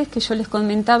 043, que yo les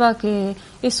comentaba que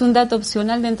es un dato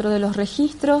opcional dentro de los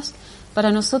registros,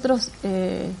 para nosotros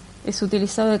es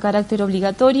utilizado de carácter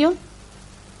obligatorio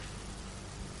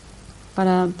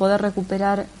para poder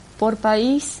recuperar por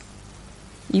país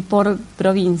y por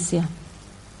provincia.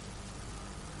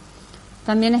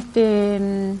 También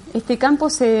este campo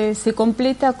se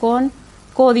completa con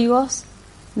códigos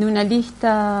de una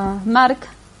lista MARC,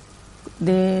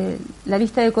 de la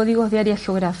lista de códigos de áreas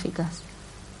geográficas.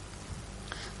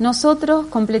 Nosotros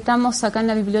completamos acá en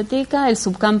la biblioteca el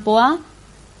subcampo A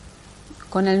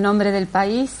con el nombre del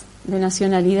país, de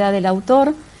nacionalidad del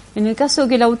autor. En el caso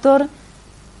que el autor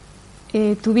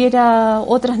tuviera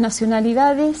otras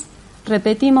nacionalidades,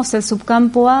 repetimos el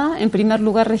subcampo A. En primer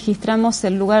lugar registramos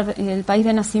el país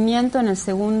de nacimiento, en el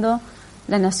segundo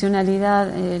la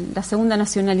nacionalidad, la segunda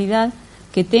nacionalidad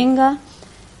que tenga,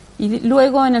 y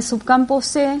luego en el subcampo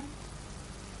C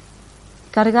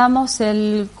cargamos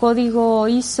el código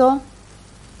ISO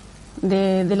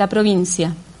de la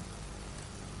provincia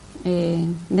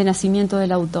de nacimiento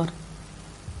del autor.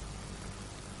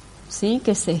 ¿Sí?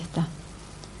 ¿Qué es esta?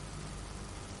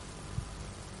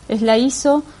 Es la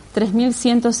ISO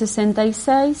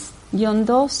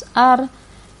 3166-2 AR,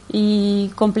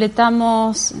 y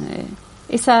completamos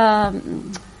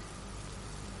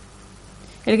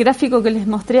el gráfico que les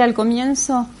mostré al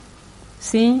comienzo,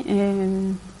 ¿sí?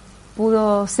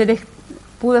 Pudo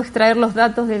extraer los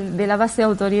datos de la base de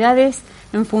autoridades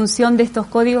en función de estos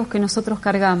códigos que nosotros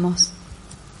cargamos.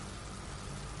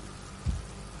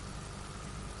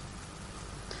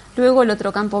 Luego el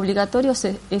otro campo obligatorio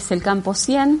es el campo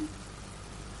 100,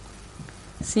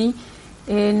 ¿sí?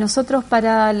 Nosotros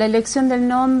para la elección del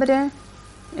nombre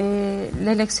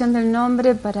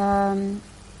para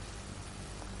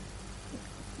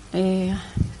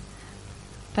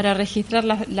registrar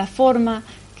la forma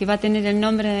que va a tener el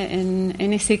nombre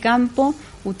en ese campo,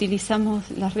 utilizamos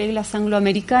las reglas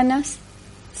angloamericanas,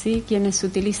 ¿sí? Quienes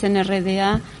utilicen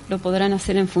RDA lo podrán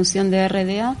hacer en función de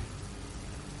RDA.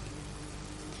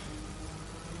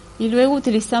 Y luego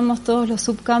utilizamos todos los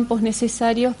subcampos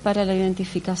necesarios para la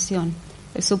identificación.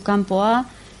 El subcampo A,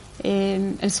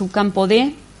 el subcampo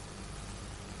D,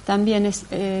 también es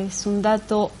un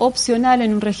dato opcional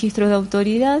en un registro de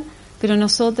autoridad, pero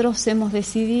nosotros hemos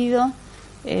decidido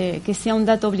que sea un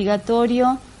dato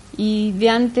obligatorio y de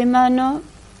antemano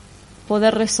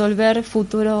poder resolver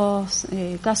futuros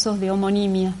casos de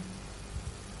homonimia.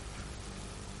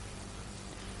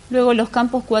 Luego los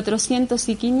campos 400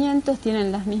 y 500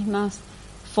 tienen las mismas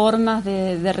formas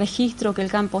de registro que el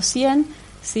campo 100,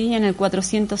 ¿sí? En el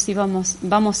 400 sí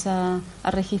vamos a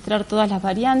registrar todas las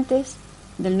variantes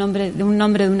de un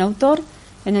nombre de un autor,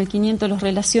 en el 500 los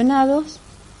relacionados.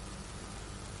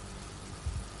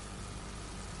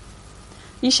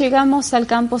 Y llegamos al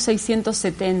campo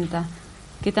 670,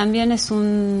 que también es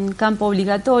un campo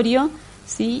obligatorio,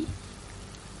 ¿sí?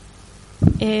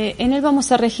 En él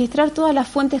vamos a registrar todas las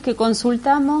fuentes que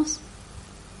consultamos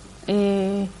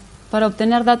para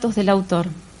obtener datos del autor,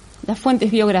 las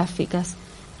fuentes biográficas.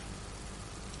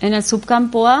 En el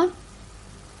subcampo A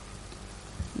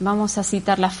vamos a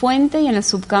citar la fuente, y en el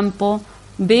subcampo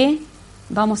B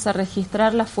vamos a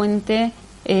registrar la fuente,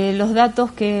 los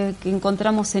datos que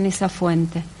encontramos en esa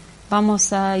fuente.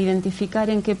 Vamos a identificar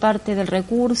en qué parte del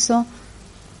recurso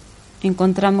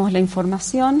encontramos la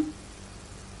información.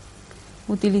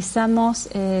 Utilizamos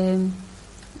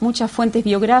muchas fuentes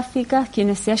biográficas.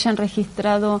 Quienes se hayan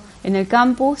registrado en el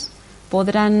campus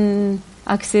podrán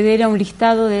acceder a un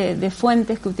listado de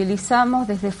fuentes que utilizamos,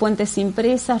 desde fuentes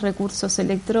impresas, recursos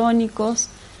electrónicos,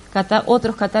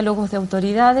 otros catálogos de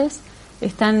autoridades.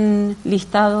 Están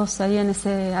listados ahí en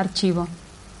ese archivo.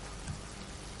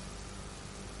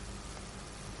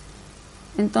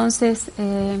 Entonces,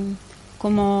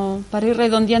 como para ir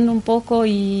redondeando un poco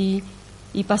y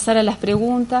pasar a las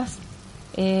preguntas,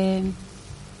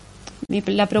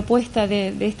 la propuesta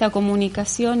de esta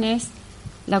comunicación es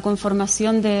la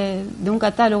conformación de un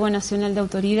catálogo nacional de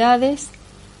autoridades.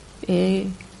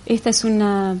 Esta es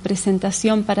una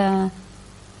presentación para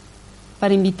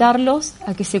invitarlos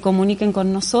a que se comuniquen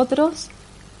con nosotros,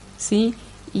 ¿sí?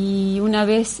 Y una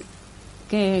vez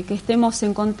que estemos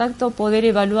en contacto, poder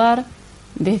evaluar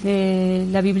desde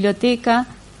la biblioteca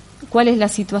cuál es la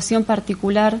situación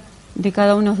particular de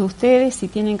cada uno de ustedes. Si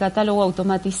tienen catálogo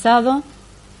automatizado,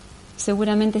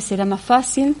 seguramente será más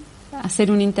fácil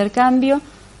hacer un intercambio,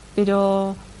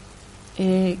 pero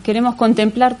queremos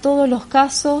contemplar todos los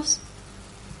casos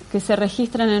que se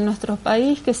registran en nuestro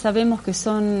país, que sabemos que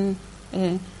son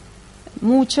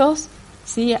muchos,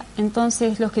 ¿sí?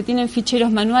 Entonces, los que tienen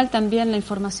ficheros manual, también la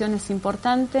información es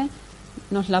importante,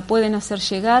 nos la pueden hacer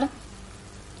llegar.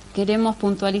 Queremos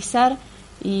puntualizar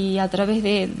y a través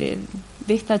de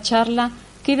esta charla,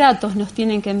 qué datos nos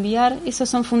tienen que enviar. Esos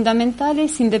son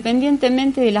fundamentales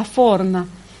independientemente de la forma.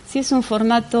 Si es un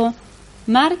formato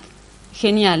MARC,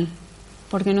 genial,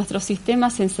 porque nuestros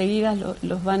sistemas enseguida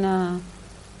los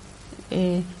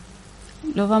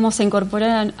vamos a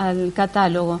incorporar al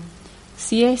catálogo.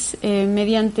 Si es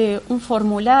mediante un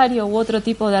formulario u otro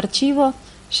tipo de archivo,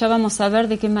 ya vamos a ver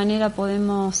de qué manera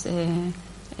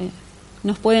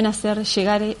nos pueden hacer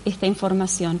llegar esta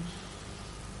información.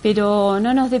 Pero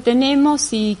no nos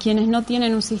detenemos, y quienes no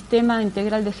tienen un sistema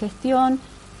integral de gestión,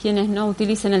 quienes no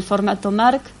utilicen el formato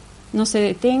MARC, no se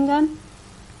detengan,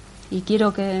 y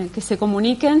quiero que se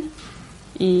comuniquen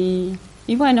y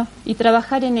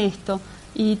trabajar en esto.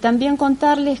 Y también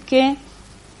contarles que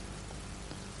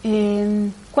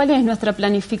cuál es nuestra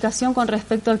planificación con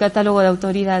respecto al catálogo de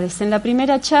autoridades. En la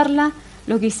primera charla,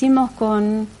 lo que hicimos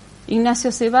con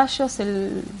Ignacio Ceballos,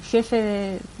 el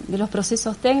jefe de los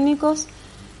procesos técnicos,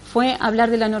 fue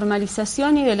hablar de la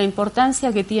normalización y de la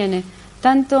importancia que tiene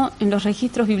tanto en los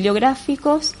registros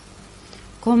bibliográficos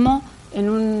como en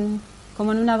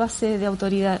una base de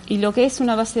autoridad, y lo que es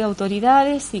una base de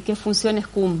autoridades y qué funciones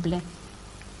cumple.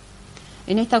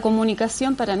 En esta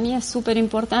comunicación, para mí es súper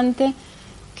importante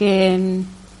que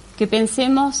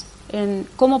pensemos en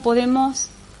cómo podemos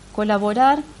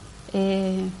colaborar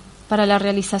para la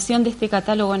realización de este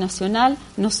catálogo nacional.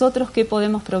 Nosotros, qué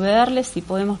podemos proveerles, si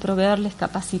podemos proveerles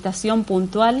capacitación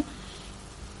puntual.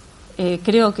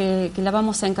 Creo que la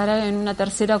vamos a encarar en una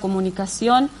tercera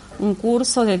comunicación, un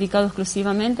curso dedicado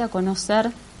exclusivamente a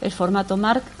conocer el formato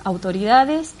MARC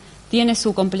autoridades. Tiene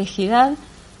su complejidad,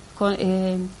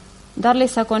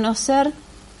 darles a conocer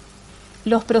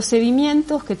los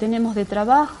procedimientos que tenemos de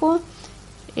trabajo,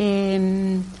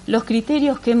 los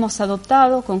criterios que hemos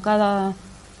adoptado con cada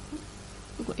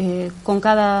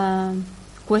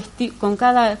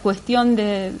cuestión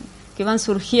que van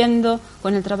surgiendo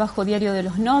con el trabajo diario de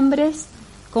los nombres,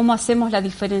 cómo hacemos la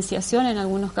diferenciación en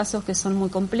algunos casos que son muy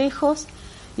complejos.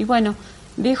 Y bueno,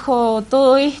 dejo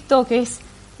todo esto que es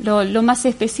lo más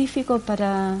específico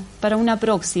para una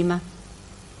próxima.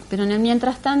 Pero en el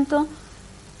mientras tanto,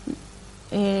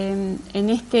 en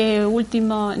esta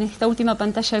última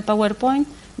pantalla de PowerPoint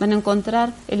van a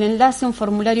encontrar el enlace a un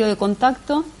formulario de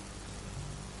contacto,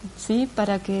 ¿sí?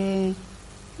 Para que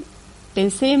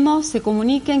pensemos, se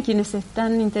comuniquen, quienes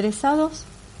están interesados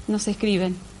nos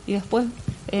escriben y después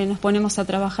nos ponemos a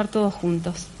trabajar todos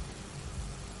juntos.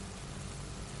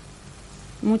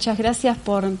 Muchas gracias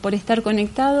por estar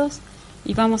conectados,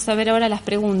 y vamos a ver ahora las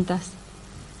preguntas.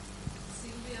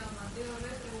 Silvia Mateo le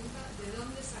pregunta ¿de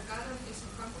dónde sacaron esos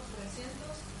campos 300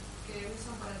 que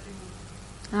usan para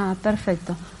atributos?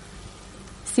 Perfecto.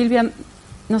 Silvia,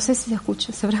 no sé si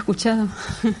se habrá escuchado.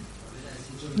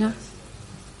 ¿No?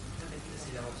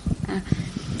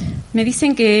 Me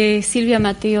dicen que Silvia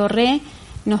Mateo Re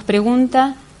nos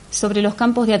pregunta sobre los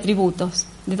campos de atributos,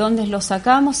 de dónde los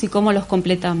sacamos y cómo los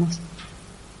completamos.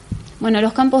 Bueno,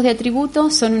 los campos de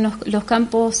atributos son los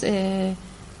campos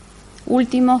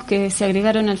últimos que se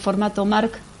agregaron al formato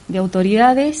MARC de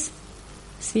autoridades.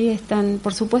 Sí, están,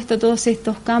 por supuesto, todos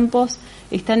estos campos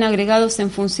están agregados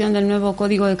en función del nuevo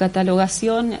Código de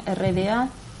Catalogación, RDA,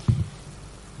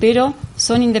 pero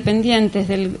son independientes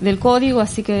del código,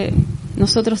 así que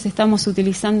nosotros estamos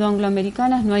utilizando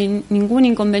angloamericanas. No hay ningún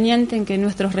inconveniente en que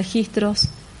nuestros registros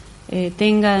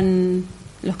tengan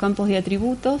los campos de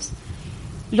atributos.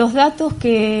 Los datos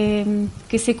que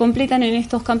se completan en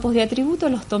estos campos de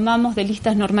atributos los tomamos de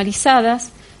listas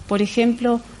normalizadas, por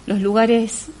ejemplo, los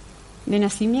lugares de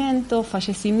nacimiento,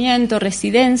 fallecimiento,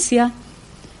 residencia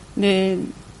de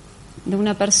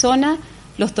una persona,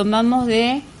 los tomamos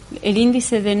de el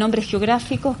índice de nombres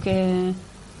geográficos que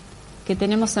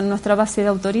tenemos en nuestra base de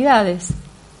autoridades.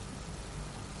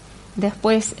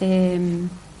 Después,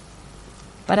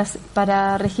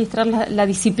 para registrar la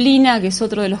disciplina, que es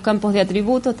otro de los campos de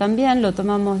atributos, también lo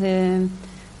tomamos de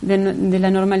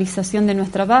la normalización de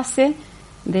nuestra base,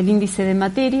 del índice de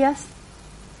materias.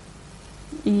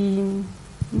 Y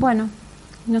bueno,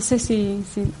 no sé si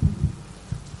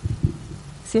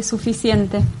es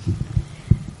suficiente.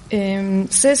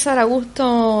 César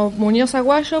Augusto Muñoz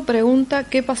Aguayo pregunta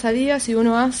qué pasaría si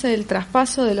uno hace el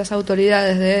traspaso de las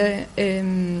autoridades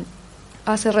de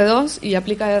ACR2 y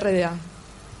aplica RDA.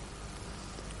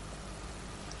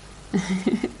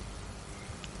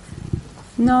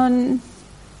 No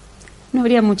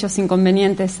habría muchos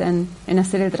inconvenientes en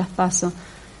hacer el traspaso.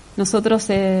 Nosotros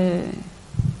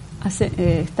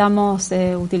estamos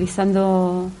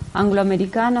utilizando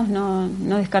angloamericanos,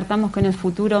 no descartamos que en el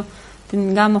futuro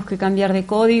tengamos que cambiar de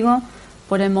código.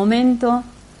 Por el momento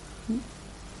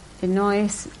no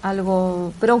es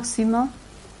algo próximo,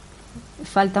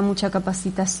 falta mucha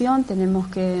capacitación, tenemos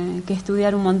que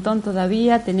estudiar un montón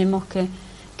todavía, tenemos que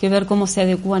ver cómo se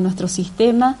adecúa nuestro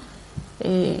sistema.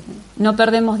 No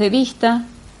perdemos de vista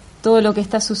todo lo que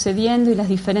está sucediendo y las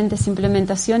diferentes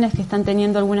implementaciones que están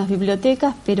teniendo algunas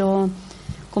bibliotecas, pero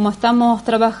como estamos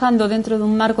trabajando dentro de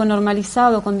un marco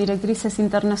normalizado con directrices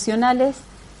internacionales,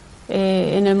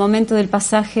 en el momento del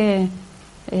pasaje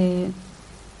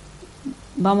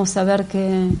vamos a ver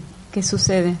qué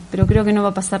sucede, pero creo que no va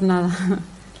a pasar nada,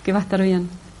 que va a estar bien.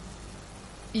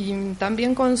 Y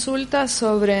también consulta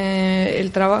sobre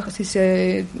el trabajo, si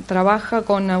se trabaja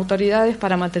con autoridades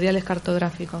para materiales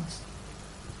cartográficos.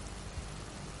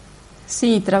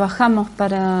 Sí, trabajamos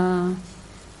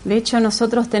de hecho,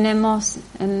 nosotros tenemos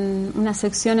una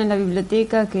sección en la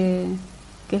biblioteca que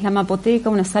es la mapoteca,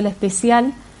 una sala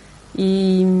especial,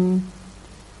 y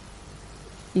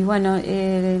bueno,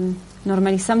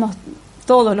 normalizamos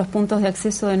todos los puntos de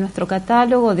acceso de nuestro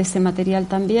catálogo, de ese material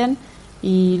también,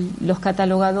 y los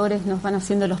catalogadores nos van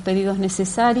haciendo los pedidos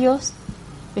necesarios.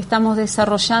 Estamos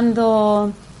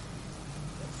desarrollando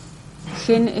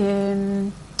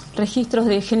registros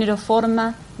de género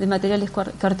forma de materiales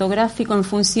cartográficos en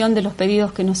función de los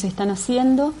pedidos que nos están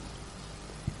haciendo.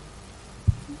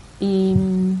 Y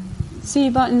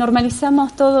sí,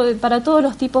 normalizamos todo para todos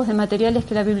los tipos de materiales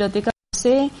que la biblioteca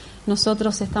posee.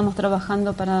 Nosotros estamos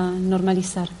trabajando para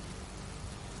normalizar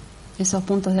esos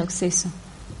puntos de acceso.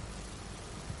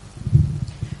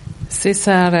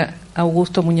 César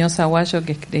Augusto Muñoz Aguayo,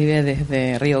 que escribe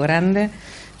desde Río Grande,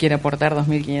 quiere aportar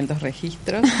 2.500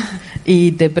 registros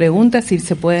y te pregunta si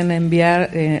se pueden enviar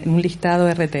un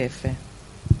listado RTF.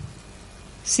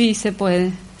 Sí, se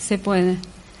puede.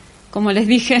 Como les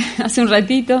dije hace un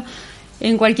ratito,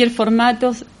 en cualquier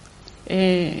formato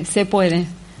se puede.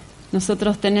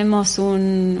 Nosotros tenemos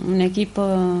un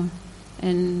equipo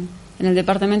en el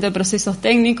Departamento de Procesos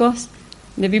Técnicos,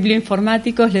 de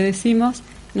biblioinformáticos, le decimos,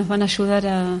 nos van a ayudar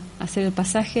a hacer el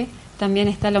pasaje. También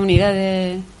está la unidad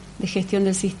de gestión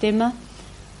del sistema,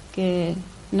 que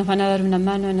nos van a dar una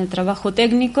mano en el trabajo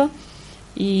técnico,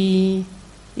 y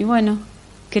bueno,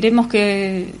 queremos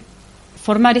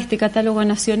formar este catálogo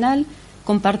nacional,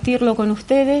 compartirlo con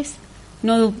ustedes,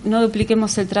 no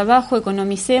dupliquemos el trabajo,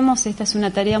 economicemos. Esta es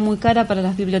una tarea muy cara para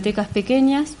las bibliotecas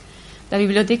pequeñas. La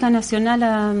Biblioteca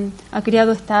Nacional ha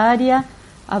creado esta área,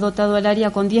 ha dotado al área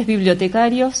con 10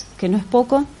 bibliotecarios, que no es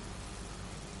poco.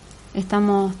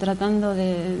 Estamos tratando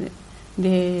de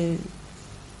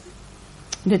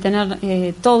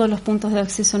tener todos los puntos de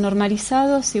acceso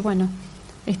normalizados, y bueno,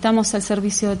 estamos al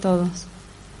servicio de todos.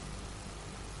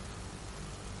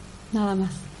 Nada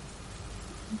más.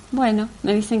 Bueno,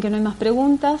 me dicen que no hay más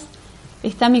preguntas.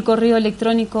 Está mi correo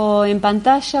electrónico en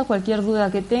pantalla, cualquier duda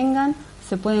que tengan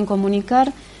se pueden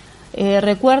comunicar.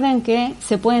 Recuerden que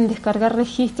se pueden descargar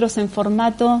registros en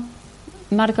formato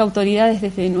marca autoridades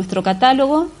desde nuestro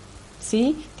catálogo,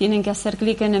 ¿sí? Tienen que hacer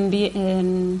clic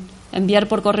en enviar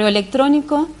por correo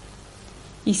electrónico,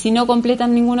 y si no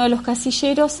completan ninguno de los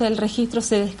casilleros, el registro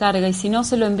se descarga, y si no,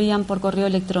 se lo envían por correo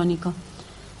electrónico.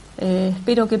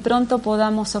 Espero que pronto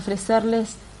podamos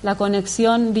ofrecerles la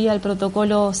conexión vía el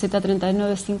protocolo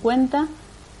Z3950,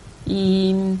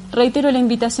 y reitero la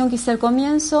invitación que hice al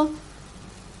comienzo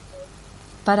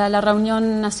para la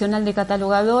reunión nacional de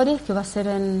catalogadores, que va a ser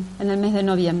en el mes de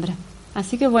noviembre.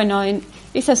 Así que bueno,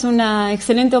 esa es una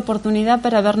excelente oportunidad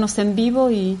para vernos en vivo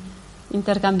y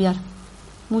intercambiar.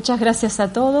 Muchas gracias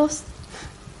a todos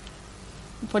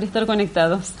por estar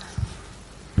conectados.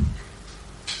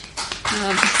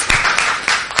 Nada más.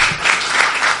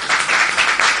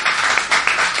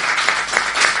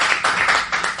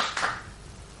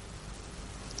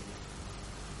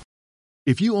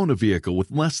 If you own a vehicle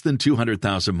with less than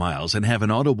 200,000 miles and have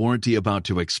an auto warranty about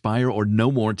to expire or no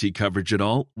warranty coverage at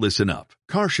all, listen up.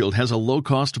 CarShield has a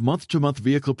low-cost month-to-month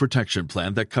vehicle protection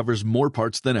plan that covers more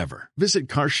parts than ever. Visit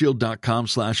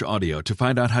carshield.com/audio to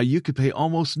find out how you could pay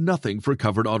almost nothing for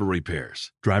covered auto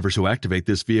repairs. Drivers who activate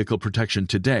this vehicle protection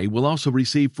today will also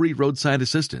receive free roadside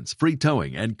assistance, free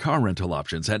towing, and car rental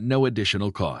options at no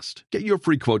additional cost. Get your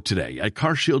free quote today at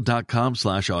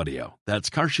carshield.com/audio. That's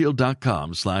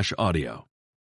carshield.com/audio.